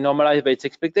and you renormalize by its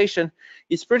expectation.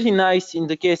 It's pretty nice in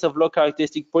the case of log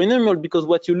characteristic polynomial because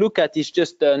what you look at is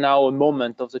just now a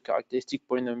moment of the characteristic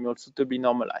polynomial suitably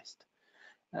normalized.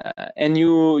 And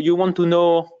you want to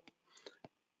know,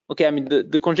 okay, I mean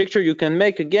the conjecture you can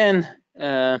make again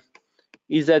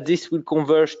is that this will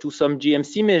converge to some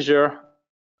GMC measure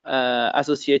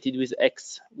associated with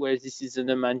X, where this is the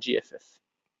Neumann GFF.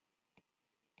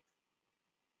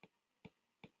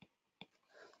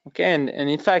 Okay, and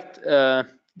in fact, there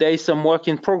is some work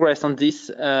in progress on this.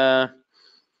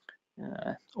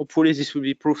 Hopefully this will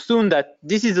be proved soon that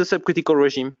this is a subcritical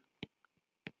regime.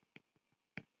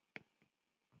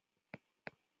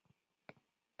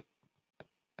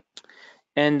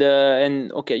 And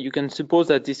okay, you can suppose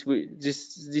that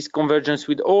this convergence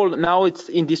with all, now it's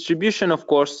in distribution, of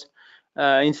course.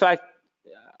 In fact,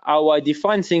 how I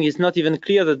define things is not even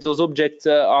clear that those objects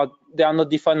are not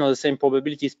defined on the same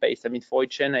probability space. I mean, for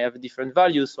each n I have different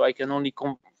values, so I can only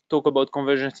talk about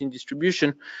convergence in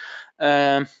distribution.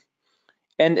 And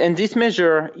this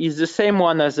measure is the same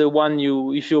one as the one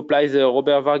if you apply the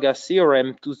Robert Vargas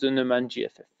theorem to the Neumann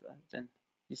GFF. Then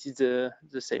this is the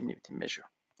same limiting measure.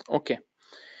 Okay.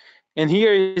 And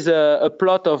here is a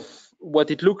plot of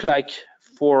what it looked like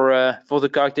for the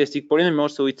characteristic polynomial.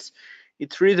 So it's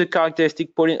really the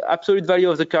characteristic absolute value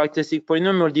of the characteristic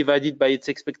polynomial divided by its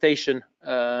expectation.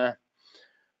 The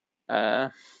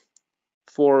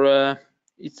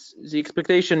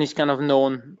expectation is kind of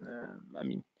known. I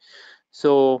mean,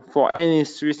 so for n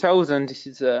is 3000, this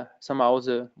is somehow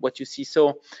what you see.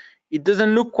 So it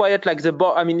doesn't look quite like the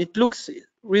box. I mean, it looks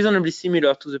reasonably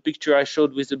similar to the picture I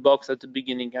showed with the box at the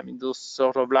beginning. I mean, those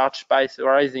sort of large spikes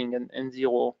rising and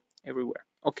zero everywhere.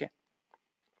 Okay.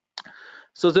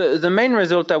 So the main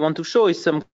result I want to show is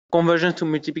some conversion to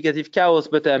multiplicative chaos,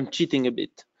 but I'm cheating a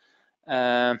bit.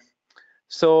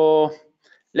 So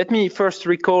let me first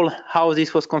recall how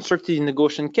this was constructed in the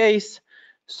Gaussian case.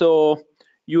 So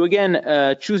you again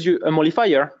choose a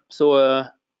modifier, so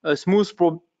a smooth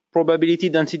probability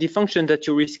density function that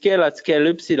you rescale at scale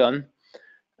epsilon,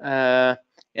 and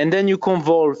then you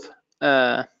convolve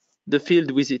the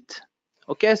field with it.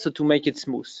 Okay, so to make it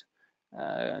smooth.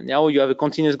 Now you have a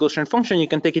continuous Gaussian function. You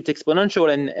can take its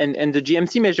exponential, and the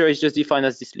GMC measure is just defined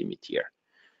as this limit here,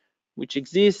 which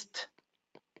exists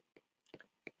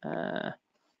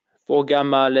for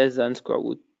gamma less than square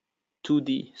root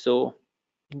 2d. So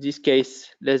in this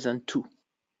case, less than 2.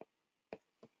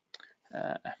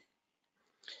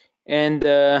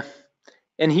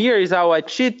 And here is how I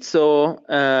cheat. So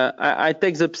I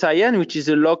take the psi n, which is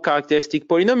a log characteristic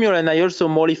polynomial, and I also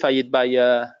modify it by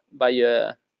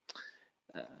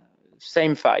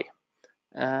same phi,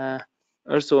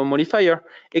 also a modifier,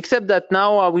 except that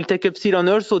now I will take epsilon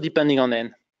also depending on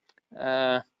n.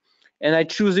 And I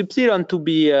choose epsilon to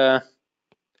be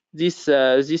this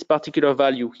particular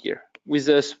value here with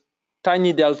a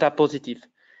tiny delta positive.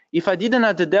 If I didn't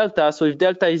have the delta, so if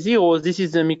delta is 0, this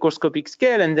is the microscopic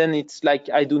scale, and then it's like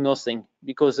I do nothing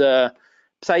because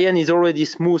psi n is already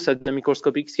smooth at the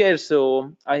microscopic scale,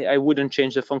 so I wouldn't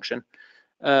change the function.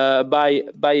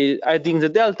 by adding the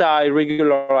delta, I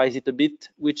regularize it a bit,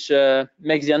 which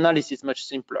makes the analysis much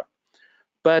simpler.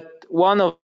 But one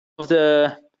of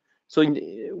the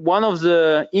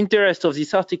interests of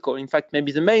this article, in fact,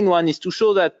 maybe the main one, is to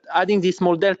show that adding this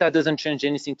small delta doesn't change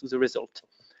anything to the result.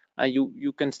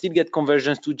 You can still get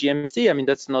conversions to GMC. I mean,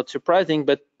 that's not surprising,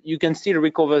 but you can still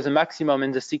recover the maximum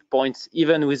and the sig points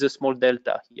even with a small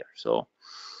delta here. So,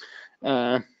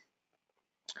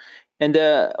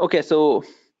 okay, so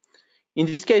in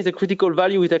this case, the critical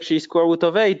value is actually square root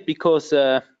of 8 because,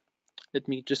 let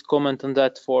me just comment on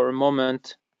that for a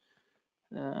moment,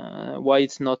 why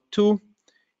it's not 2.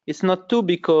 It's not 2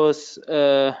 because,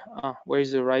 where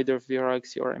is the Ryder-Virag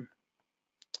theorem?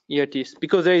 Here it is,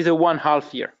 because there is a 1/2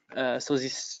 here. So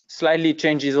this slightly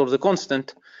changes all the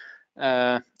constant.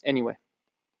 Anyway.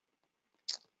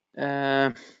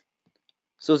 So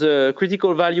the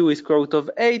critical value is square root of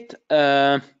 8,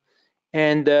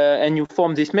 and you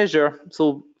form this measure.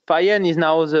 So phi n is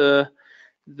now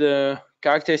the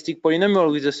characteristic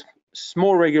polynomial with a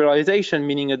small regularization,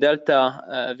 meaning a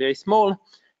delta very small,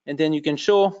 and then you can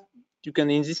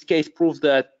in this case prove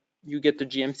that you get the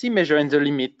GMC measure and the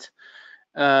limit.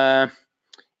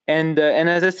 And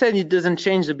as I said, it doesn't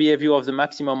change the behavior of the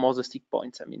maximum or the sig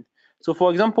points. I mean, so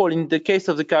for example, in the case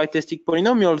of the characteristic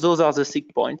polynomial, those are the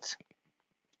sig points.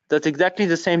 That's exactly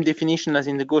the same definition as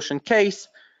in the Gaussian case,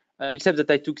 except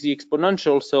that I took the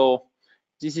exponential. So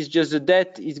this is just the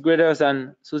det is greater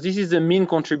than, so this is the mean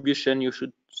contribution. You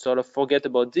should sort of forget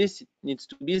about this. It needs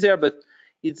to be there, but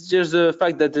it's just the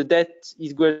fact that the det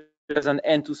is greater than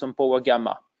n to some power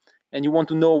gamma. And you want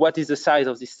to know what is the size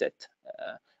of this set.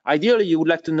 Ideally, you would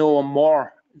like to know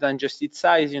more than just its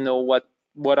size, you know, what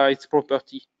are its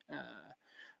properties.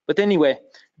 But anyway,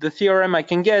 the theorem I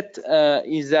can get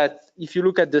is that if you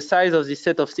look at the size of this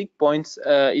set of sig points,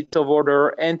 it's of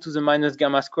order n to the minus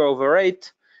gamma square over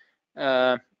 8.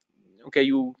 Okay,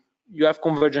 you have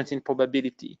convergence in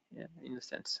probability, yeah, in a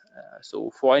sense.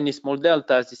 So for any small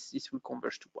delta, this will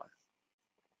converge to 1.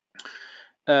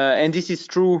 And this is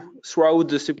true throughout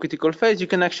the subcritical phase. You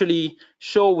can actually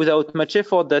show without much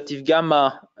effort that if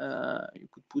gamma, you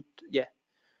could put, yeah,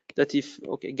 that if,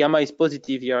 okay, gamma is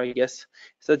positive here, I guess.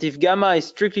 So that if gamma is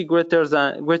strictly greater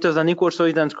than equal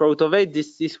to than square root of 8,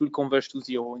 this will converge to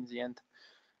 0 in the end.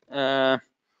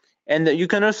 And you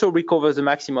can also recover the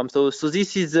maximum. So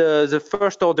this is the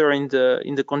first order in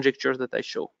the conjectures that I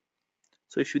show.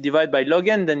 So if you divide by log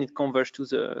n, then it converges to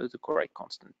the correct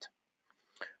constant,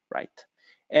 right?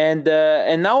 And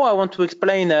now I want to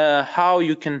explain how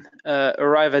you can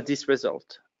arrive at this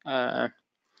result.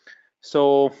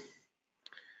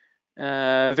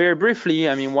 Very briefly,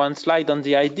 I mean, one slide on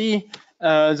the ID.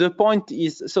 The point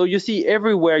is, so you see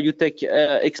everywhere you take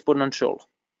exponential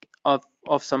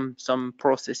of some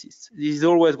processes. This is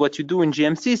always what you do in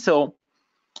GMC. So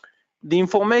the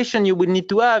information you would need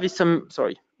to have is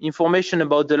information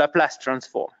about the Laplace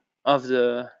transform of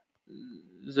the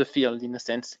field, in a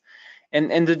sense.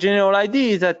 And the general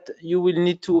idea is that you will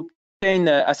need to obtain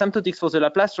asymptotics for the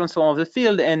Laplace transform of the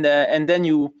field, and then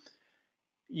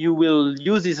you will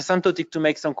use this asymptotic to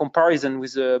make some comparison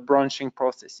with the branching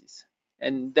processes.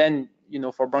 And then, you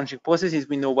know, for branching processes,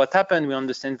 we know what happened. We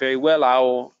understand very well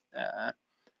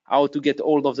how to get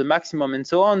hold of the maximum and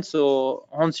so on. So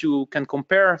once you can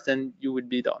compare, then you will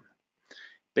be done,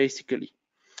 basically.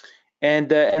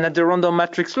 And at the random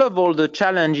matrix level, the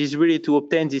challenge is really to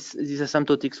obtain these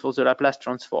asymptotics for the Laplace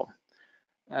transform.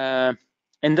 And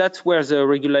that's where the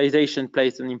regularization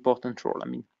plays an important role. I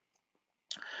mean,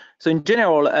 so in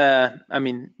general, I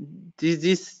mean,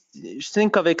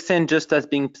 think of Xn just as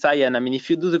being psi n. I mean, if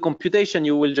you do the computation,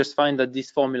 you will just find that this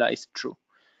formula is true.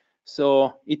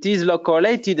 So it is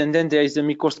log-correlated, and then there is the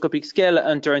microscopic scale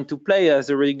enter into play as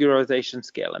a regularization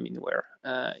scale. I mean, where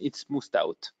it's smoothed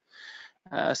out.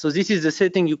 So this is the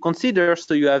setting you consider.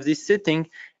 So you have this setting,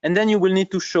 and then you will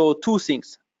need to show two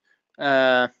things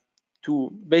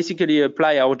to basically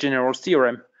apply our general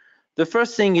theorem. The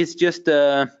first thing is just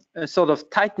a sort of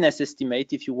tightness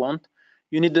estimate, if you want.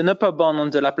 You need an upper bound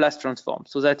on the Laplace transform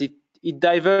so that it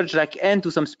diverges like n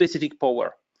to some specific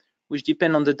power, which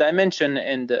depend on the dimension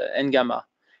and gamma.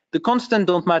 The constant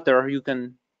don't matter. It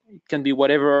can be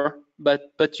whatever,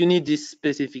 but you need this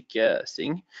specific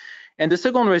thing. And the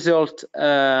second result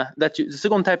the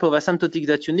second type of asymptotic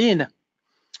that you need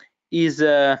is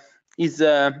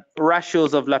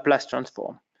ratios of Laplace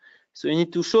transform. So you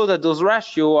need to show that those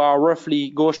ratios are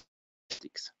roughly Gaussian.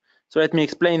 So let me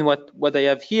explain what I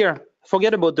have here.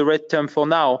 Forget about the red term for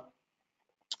now.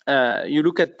 You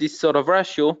look at this sort of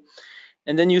ratio,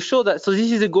 and then you show that. So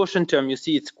this is a Gaussian term. You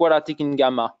see it's quadratic in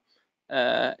gamma,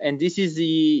 and this is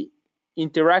the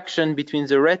interaction between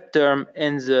the red term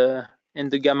and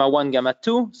the gamma 1, gamma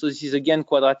 2. So this is again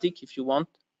quadratic if you want,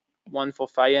 one for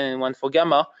phi n and one for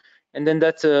gamma, and then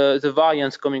that's the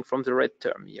variance coming from the red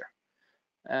term here.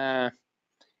 And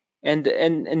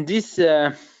this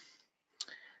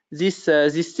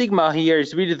sigma here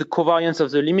is really the covariance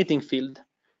of the limiting field.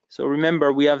 So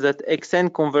remember, we have that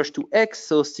xn converge to x,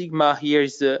 so sigma here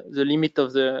is the limit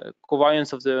of the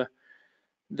covariance of the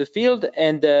field,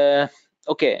 and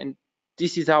okay, and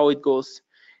this is how it goes.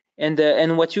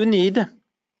 And what you need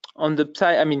on the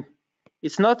side, I mean,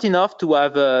 it's not enough to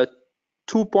have a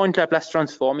 2-point Laplace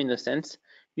transform in a sense.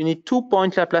 You need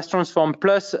 2-point Laplace transform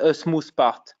plus a smooth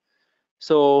part.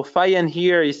 So phi n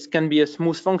here can be a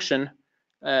smooth function,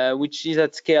 which is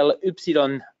at scale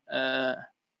epsilon,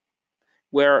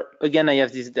 where again I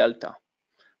have this delta.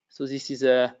 So this is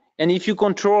a, and if you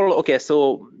control, okay,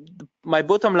 so my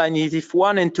bottom line is if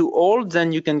 1 and 2 hold,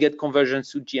 then you can get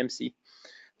convergence to GMC.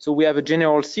 So we have a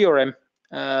general theorem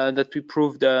that we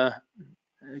proved a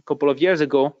couple of years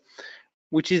ago,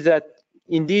 which is that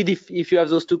indeed if you have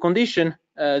those two conditions,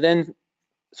 then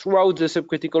throughout the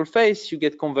subcritical phase you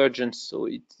get convergence. So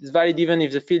it's valid even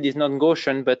if the field is not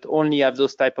Gaussian, but only have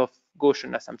those type of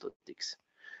Gaussian asymptotics.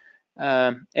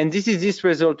 And this is this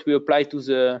result we apply to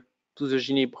the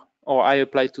Ginibre, or I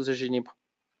apply to the Ginibre.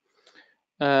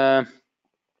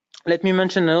 Let me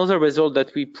mention another result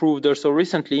that we proved also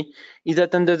recently, is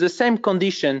that under the same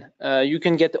condition, you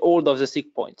can get all of the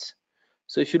sig points.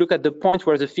 So if you look at the point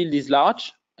where the field is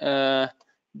large,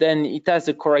 then it has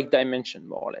the correct dimension,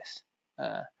 more or less.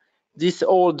 This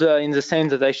all in the same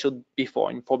that I showed before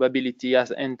in probability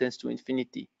as n tends to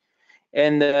infinity.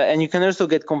 And you can also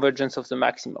get convergence of the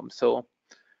maximum. So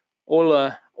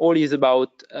all is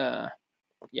about,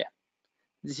 yeah,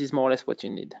 this is more or less what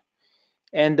you need.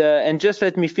 And just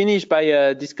let me finish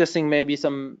by discussing maybe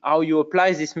how you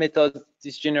apply this method,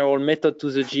 this general method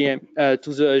to the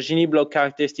Ginibre log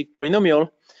characteristic polynomial.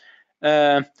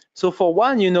 So for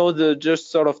one, you know, the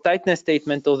just sort of tightness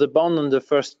statement or the bound on the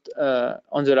first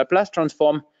on the Laplace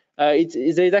transform.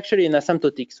 It's actually an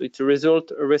asymptotic, so it's a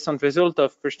recent result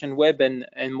of Christian Webb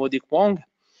and Modic Wong.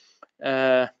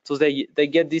 So they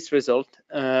get this result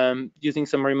using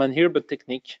some Riemann-Hilbert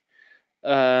technique.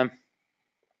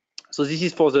 So this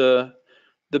is for the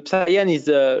psi n is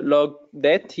log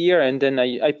that here, and then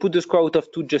I put the square root of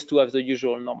 2 just to have the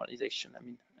usual normalization. I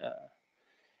mean,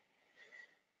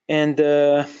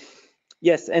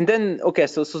 yes, and then okay.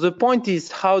 So the point is,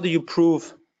 how do you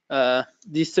prove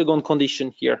this second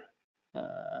condition here,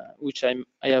 which I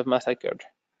have massacred?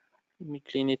 Let me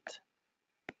clean it.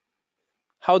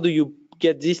 How do you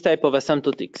get this type of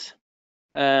asymptotics?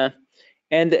 And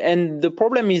the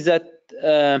problem is that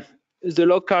the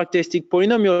log characteristic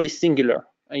polynomial is singular.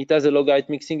 It has a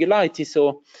logarithmic singularity,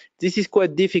 so this is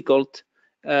quite difficult,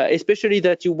 especially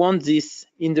that you want this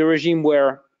in the regime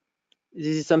where,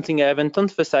 this is something I haven't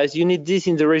emphasized, you need this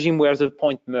in the regime where the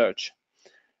point merge.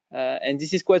 And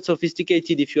this is quite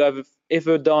sophisticated. If you have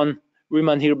ever done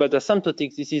Riemann-Hilbert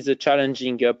asymptotics, this is a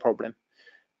challenging problem,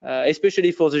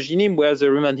 especially for the Ginibre, where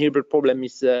the Riemann-Hilbert problem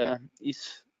is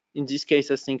in this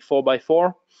case, I think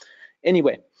 4×4.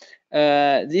 Anyway,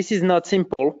 this is not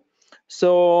simple.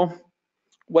 So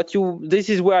this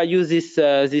is where I use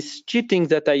this cheating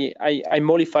that I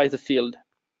modify the field.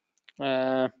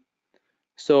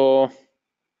 So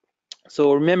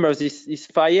remember, this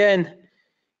phi n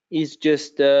is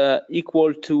just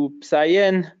equal to psi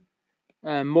n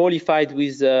modified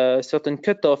with a certain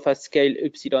cutoff at scale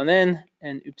epsilon n,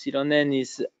 and epsilon n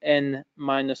is n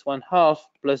minus 1/2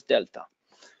 plus delta.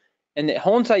 And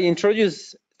once I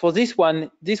introduce, for this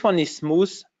one is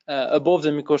smooth above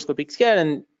the microscopic scale,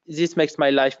 and this makes my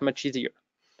life much easier.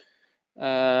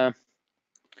 The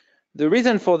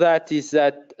reason for that is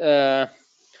that,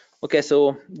 okay,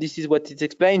 so this is what is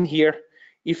explained here.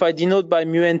 If I denote by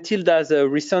mu n tilde as a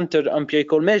recentered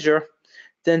empirical measure,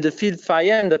 then the field phi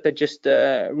n that I just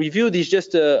reviewed is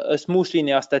just a smooth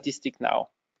linear statistic now,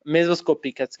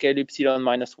 mesoscopic at scale epsilon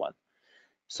minus 1.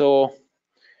 So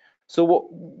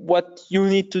what you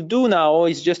need to do now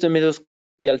is just a mesoscopic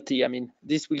LT. I mean,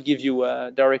 this will give you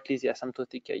directly the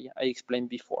asymptotic I explained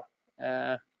before.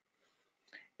 And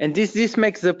this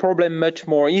makes the problem much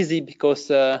more easy, because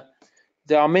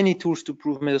there are many tools to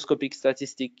prove mesoscopic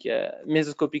statistic,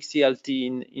 mesoscopic CLT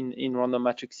in random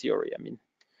matrix theory. I mean,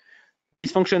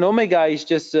 this function omega is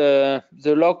just the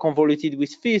log convoluted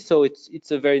with phi, so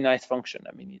it's a very nice function.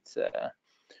 I mean,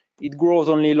 it grows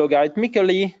only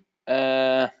logarithmically.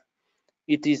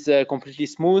 It is completely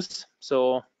smooth,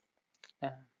 so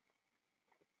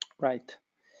right.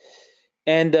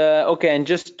 And okay, and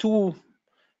just two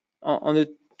on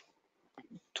the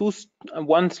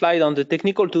one slide on the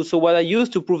technical tools. So what I use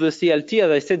to prove the CLT,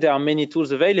 as I said, there are many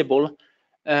tools available.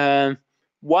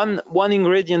 One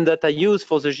ingredient that I use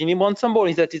for the Ginibre ensemble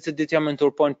is that it's a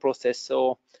determinant point process.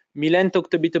 So Milen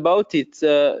talked a bit about it.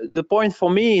 The point for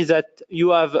me is that you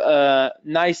have a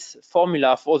nice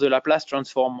formula for the Laplace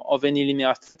transform of any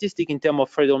linear statistic in terms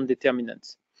of Fredholm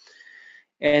determinants.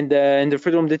 And the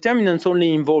Fredholm determinants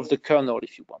only involve the kernel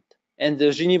if you want. And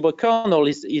the Ginibre kernel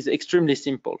is extremely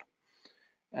simple.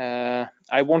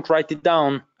 I won't write it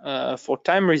down for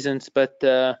time reasons, but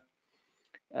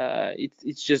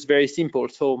it's just very simple.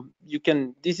 So you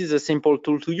can, this is a simple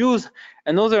tool to use.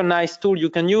 Another nice tool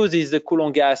you can use is the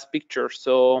Coulomb gas picture.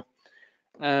 So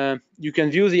you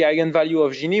can view the eigenvalue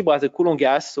of Ginibre as a Coulomb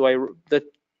gas. So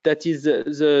that is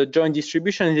the joint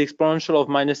distribution is exponential of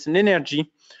minus an energy,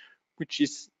 which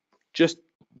is just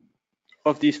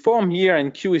of this form here,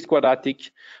 and Q is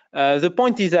quadratic. The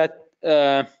point is that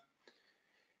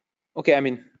okay, I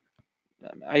mean,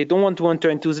 I don't want to enter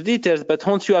into the details, but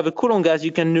once you have a Coulomb gas,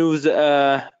 you can use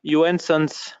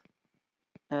Johansson's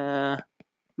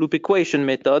loop equation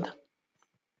method.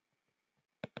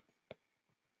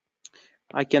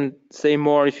 I can say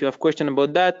more if you have question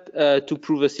about that to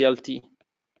prove a CLT.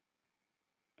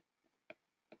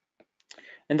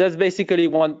 And that's basically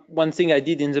one thing I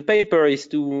did in the paper is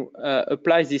to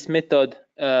apply this method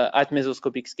at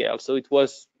mesoscopic scale. So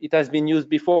it has been used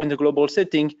before in the global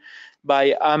setting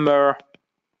by Hammer,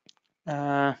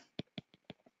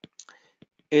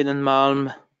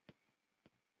 Edenmalm,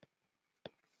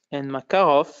 and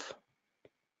Makarov.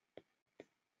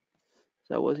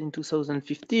 That was in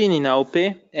 2015 in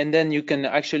AOP, and then you can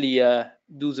actually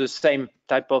do the same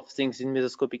type of things in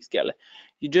mesoscopic scale.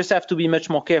 You just have to be much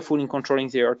more careful in controlling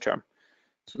the error term.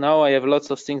 So now I have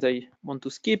lots of things I want to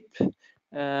skip.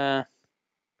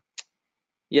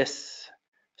 Yes,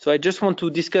 so I just want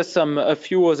to discuss a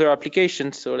few other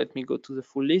applications. So let me go to the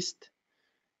full list.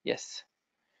 Yes.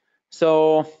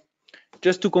 So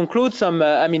just to conclude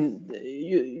I mean,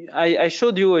 I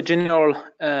showed you a general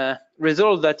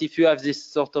result that if you have this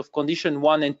sort of condition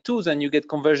 1 and 2, then you get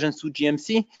convergence to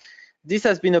GMC. This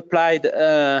has been applied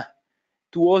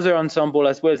to other ensemble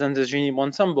as well than the Ginibre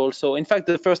ensemble. So in fact,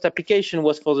 the first application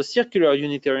was for the circular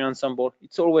unitary ensemble.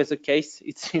 It's always the case.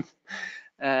 It's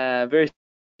a very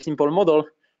simple model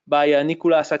by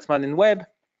Nicolas, Saxman, and Webb.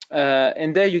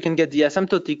 And there you can get the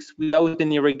asymptotics without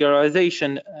any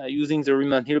regularization using the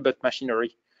Riemann-Hilbert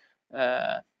machinery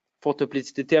for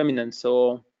Toeplitz determinants.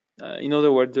 So in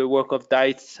other words, the work of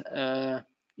Dietz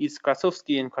is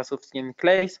Krasowski and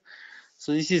Claes.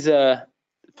 So this is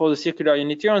for the circular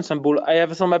unitary ensemble. I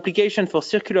have some application for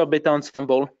circular beta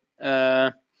ensemble,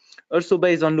 also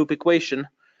based on loop equation.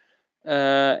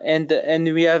 And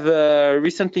we have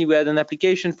recently we had an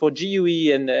application for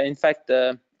GUE and in fact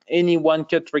any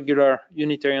one-cut regular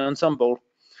unitary ensemble.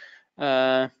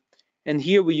 And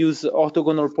here we use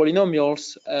orthogonal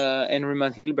polynomials and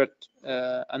Riemann-Hilbert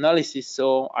analysis.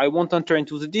 So I won't enter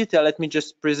into the detail. Let me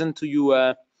just present to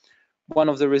you one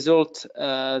of the results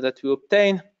that we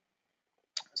obtained.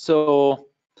 So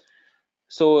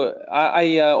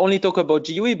I only talk about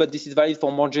GUE, but this is valid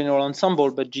for more general ensemble,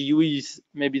 but GUE is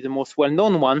maybe the most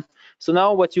well-known one. So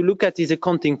now what you look at is a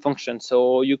counting function.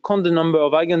 So you count the number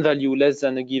of eigenvalue less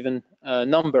than a given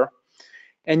number,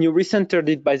 and you recentered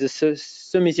it by the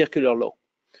semicircular law.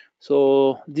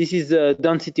 So this is the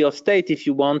density of state, if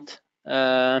you want,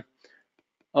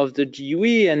 of the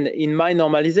GUE, and in my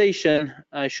normalization,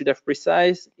 I should have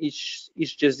precise, it's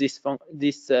just this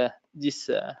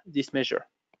measure.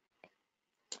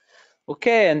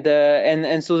 Okay,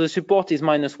 and so the support is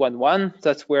 -1,1.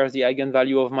 That's where the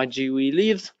eigenvalue of my GUE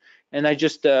lives, and I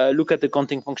just look at the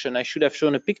counting function. I should have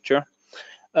shown a picture.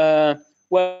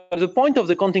 Well, the point of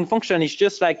the counting function is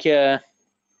just like, I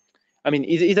mean,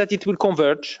 is that it will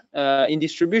converge in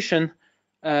distribution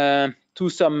to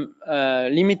some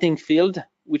limiting field,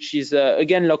 which is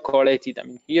again log-correlated. I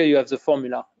mean, here you have the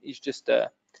formula. It's just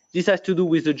this has to do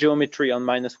with the geometry on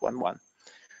 -1,1.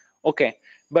 Okay,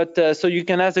 but so you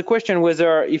can ask the question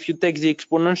whether if you take the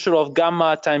exponential of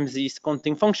gamma times this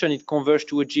counting function, it converges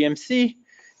to a GMC,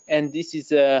 and this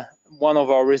is one of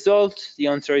our results. The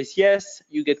answer is yes.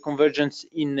 You get convergence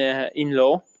in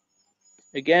law.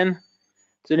 Again,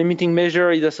 the limiting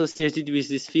measure is associated with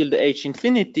this field H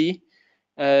infinity.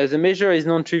 The measure is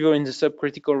non-trivial in the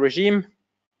subcritical regime,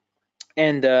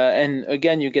 and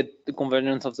again you get the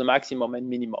convergence of the maximum and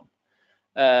minimum.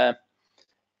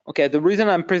 Okay, the reason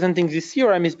I'm presenting this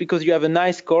theorem is because you have a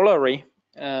nice corollary.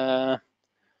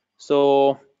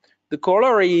 So the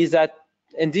corollary is that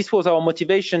and this was our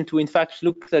motivation to, in fact,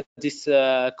 look at this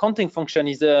counting function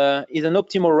is an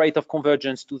optimal rate of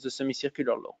convergence to the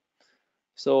semicircular law.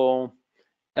 So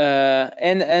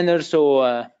and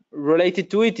also related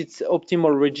to it, it's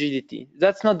optimal rigidity.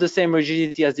 That's not the same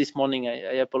rigidity as this morning.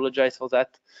 I apologize for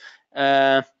that.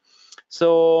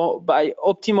 So by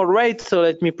optimal rate, so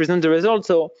let me present the result.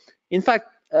 So in fact,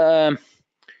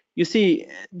 you see,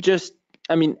 just,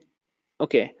 I mean,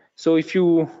 okay. So if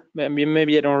you,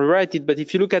 maybe I don't rewrite it, but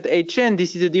if you look at Hn,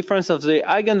 this is the difference of the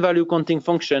eigenvalue counting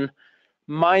function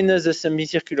minus the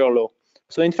semicircular law.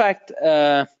 So in fact,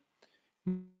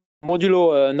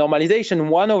 modulo normalization,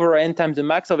 1 over n times the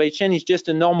max of Hn is just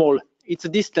a normal, it's a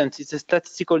distance, it's a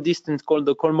statistical distance called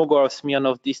the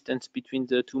Kolmogorov-Smirnov distance between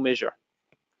the two measures.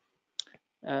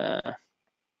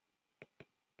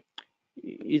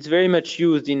 It's very much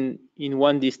used in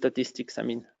 1D statistics, I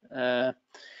mean.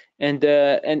 And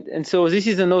so this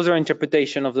is another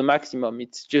interpretation of the maximum.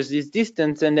 It's just this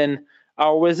distance, and then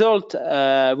our result,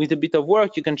 with a bit of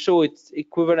work, you can show it's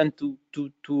equivalent to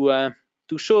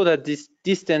show that this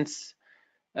distance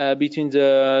between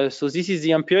the, so this is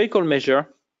the empirical measure,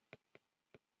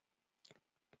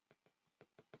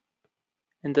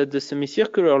 and that the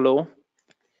semicircular law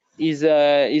is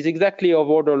exactly of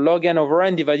order log n over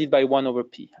n divided by 1 over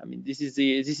p. I mean, this is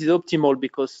optimal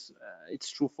because it's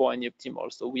true for any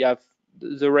optimal. So we have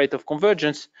the rate of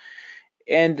convergence,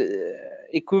 and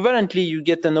equivalently you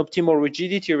get an optimal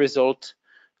rigidity result.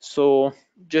 So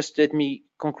just let me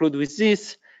conclude with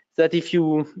this, that if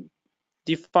you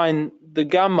define the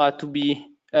gamma to be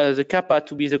the kappa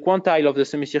to be the quantile of the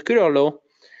semicircular law,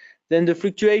 then the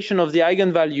fluctuation of the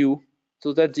eigenvalue,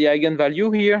 so that's the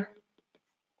eigenvalue here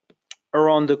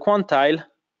around the quantile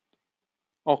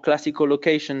or classical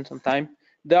location sometime,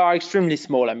 they are extremely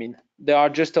small. I mean, they are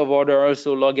just of order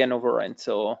also log n over n.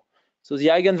 So the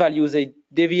eigenvalues, they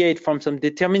deviate from some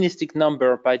deterministic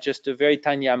number by just a very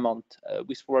tiny amount,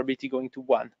 with probability going to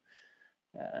 1.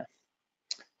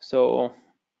 So,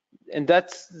 and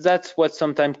that's what's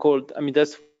sometimes called, I mean,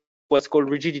 that's what's called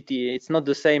rigidity. It's not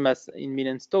the same as in Mill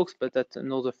and Stokes, but that's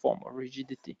another form of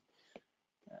rigidity.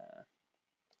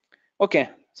 Okay,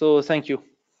 so thank you.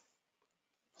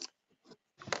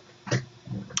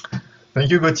 Thank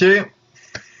you, Gaultier.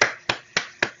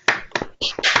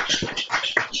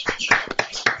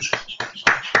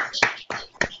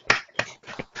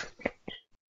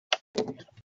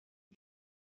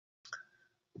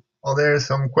 Are there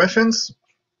some questions?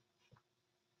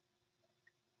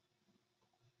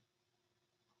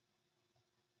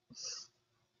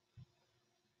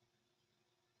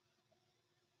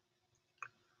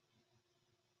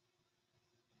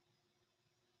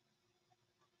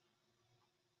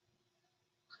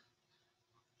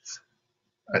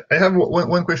 I have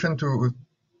one question to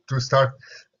start.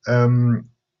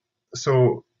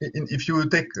 So if you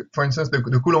take, for instance, the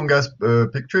Coulomb gas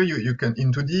picture, you can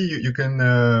in 2D you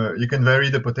can vary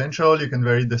the potential, you can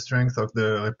vary the strength of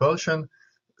the repulsion.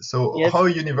 So yes. How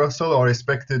universal or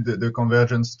expected the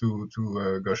convergence to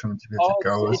Gaussian multiplicative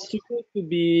chaos? It's supposed to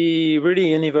be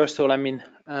really universal. I mean,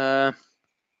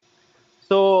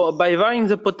 so by varying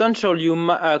the potential, you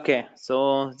okay.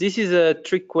 So this is a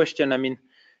trick question. I mean,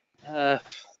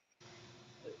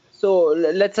 so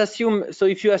let's assume. So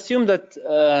if you assume that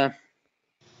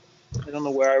I don't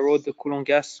know where I wrote the Coulomb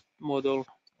gas model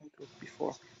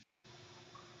before.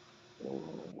 So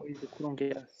where is the Coulomb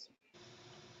gas?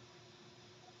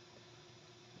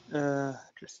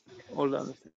 Just hold on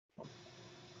a second.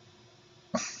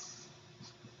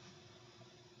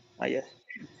 Ah, yes,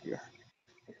 it's here.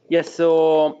 Yes,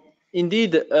 so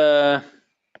indeed,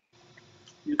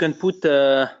 you can put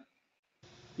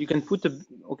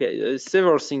okay,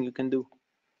 several things you can do.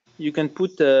 You can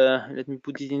put let me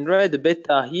put it in red, the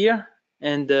beta here,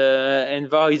 and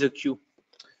vary the q.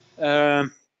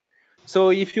 So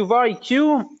if you vary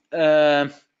q,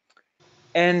 and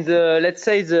let's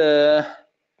say the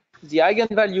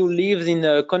eigenvalue lives in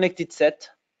a connected set,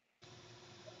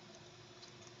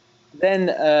 then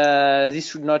this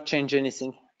should not change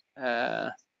anything.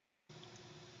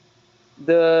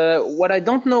 What I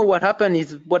don't know what happened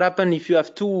is what happened if you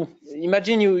have two.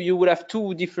 Imagine you would have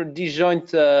two different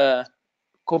disjoint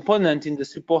components in the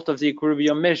support of the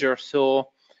equilibrium measure. So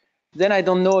then I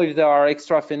don't know if there are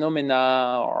extra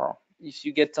phenomena or if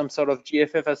you get some sort of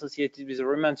GFF associated with the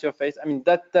Riemann surface. I mean,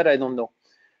 that I don't know.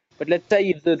 But let's say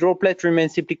if the droplet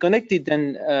remains simply connected,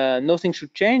 then nothing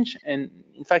should change. And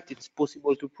in fact, it's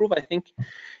possible to prove, I think.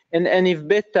 And if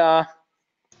beta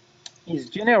is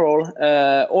general,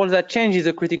 all that change is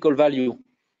a critical value.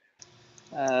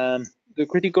 The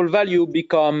critical value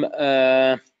become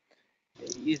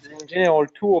is in general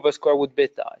 2 over square root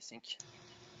beta, I think.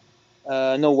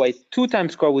 No, wait, 2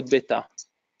 times square root beta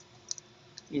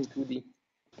in 2D.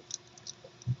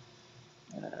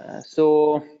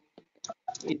 So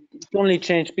it only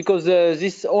changed because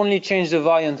this only changed the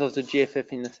variant of the GFF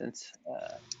in a sense.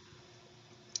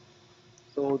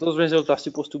 So those results are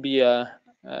supposed to be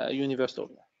universal.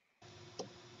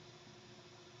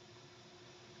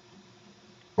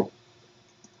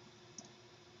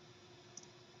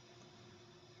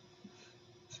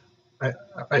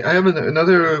 I have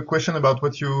another question about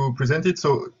what you presented.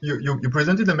 So you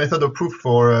presented a method of proof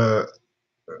for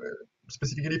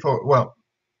specifically for, well,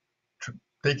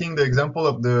 taking the example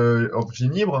of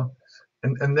Ginibre,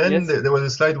 and then Yes. there was a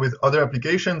slide with other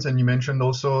applications, and you mentioned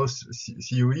also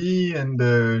CUE and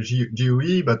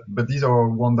GUE, but these are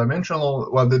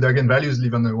one-dimensional. Well, the eigenvalues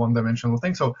live on a one-dimensional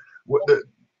thing. So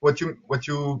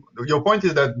your point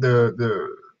is that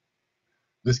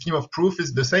the scheme of proof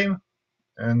is the same.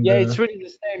 And yeah, it's really the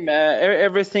same.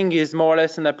 Everything is more or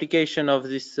less an application of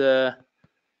this where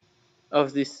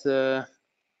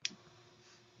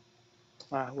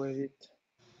is it?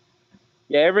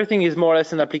 Yeah, everything is more or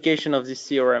less an application of this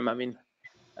theorem. I mean,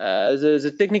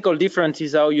 the technical difference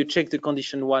is how you check the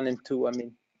condition 1 and 2. I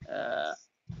mean,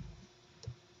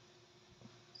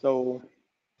 so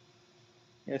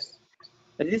yes,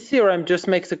 and this theorem just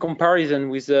makes a comparison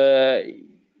with.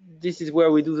 This is where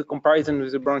we do the comparison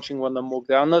with the branching random walk.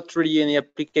 There are not really any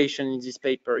application in this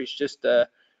paper. It's just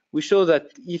we show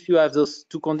that if you have those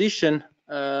two conditions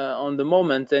on the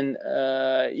moment, then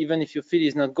even if your field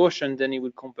is not Gaussian, then it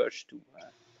will converge to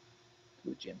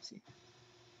GMC.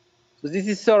 So this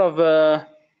is sort of,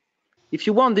 if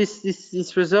you want,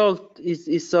 this result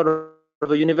is sort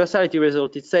of a universality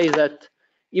result. It says that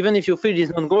even if your field is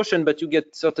non-Gaussian, but you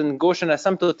get certain Gaussian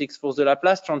asymptotics for the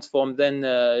Laplace transform, then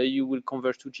you will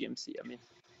converge to GMC. I mean,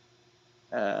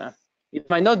 it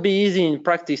might not be easy in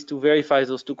practice to verify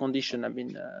those two conditions. I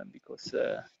mean, because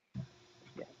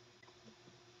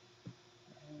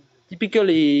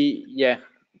yeah,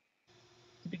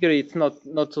 typically it's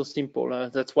not so simple.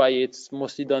 That's why it's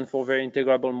mostly done for very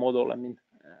integrable model. I mean.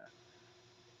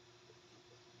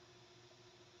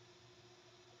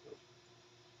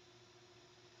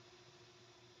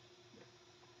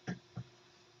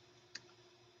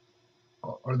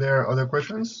 are there other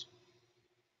questions?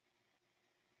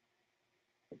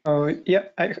 Yeah,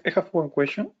 I have one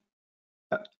question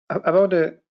about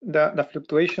the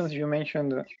fluctuations you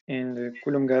mentioned in the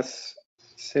Coulomb gas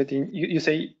setting. You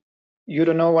say you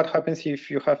don't know what happens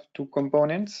if you have two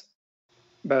components,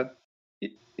 but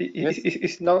Yes.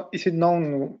 is it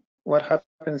known what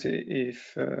happens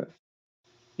if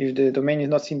the domain is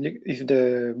not simply, if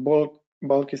the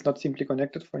bulk is not simply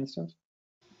connected, for instance?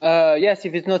 Yes,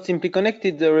 if it's not simply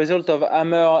connected, the result of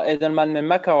Hammer, Edelman, and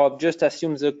Makarov just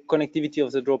assumes the connectivity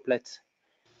of the droplets.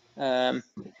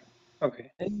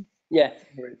 Okay. Yeah.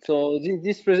 Great. So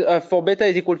this for beta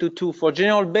is equal to 2. For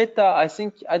general beta,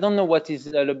 I don't know what is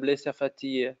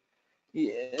Leblet-Safati.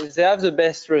 They have the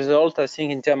best result, I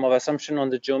think, in terms of assumption on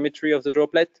the geometry of the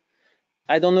droplet.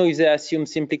 I don't know if they assume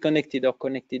simply connected or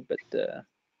connected, but.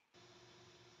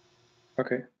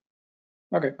 Okay.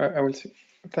 Okay, I will see.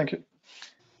 Thank you.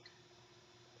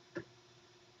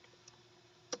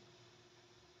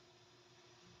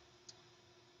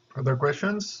 Other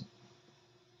questions?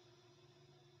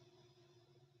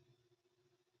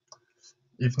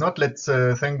 If not, let's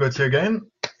thank Gaultier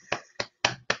again.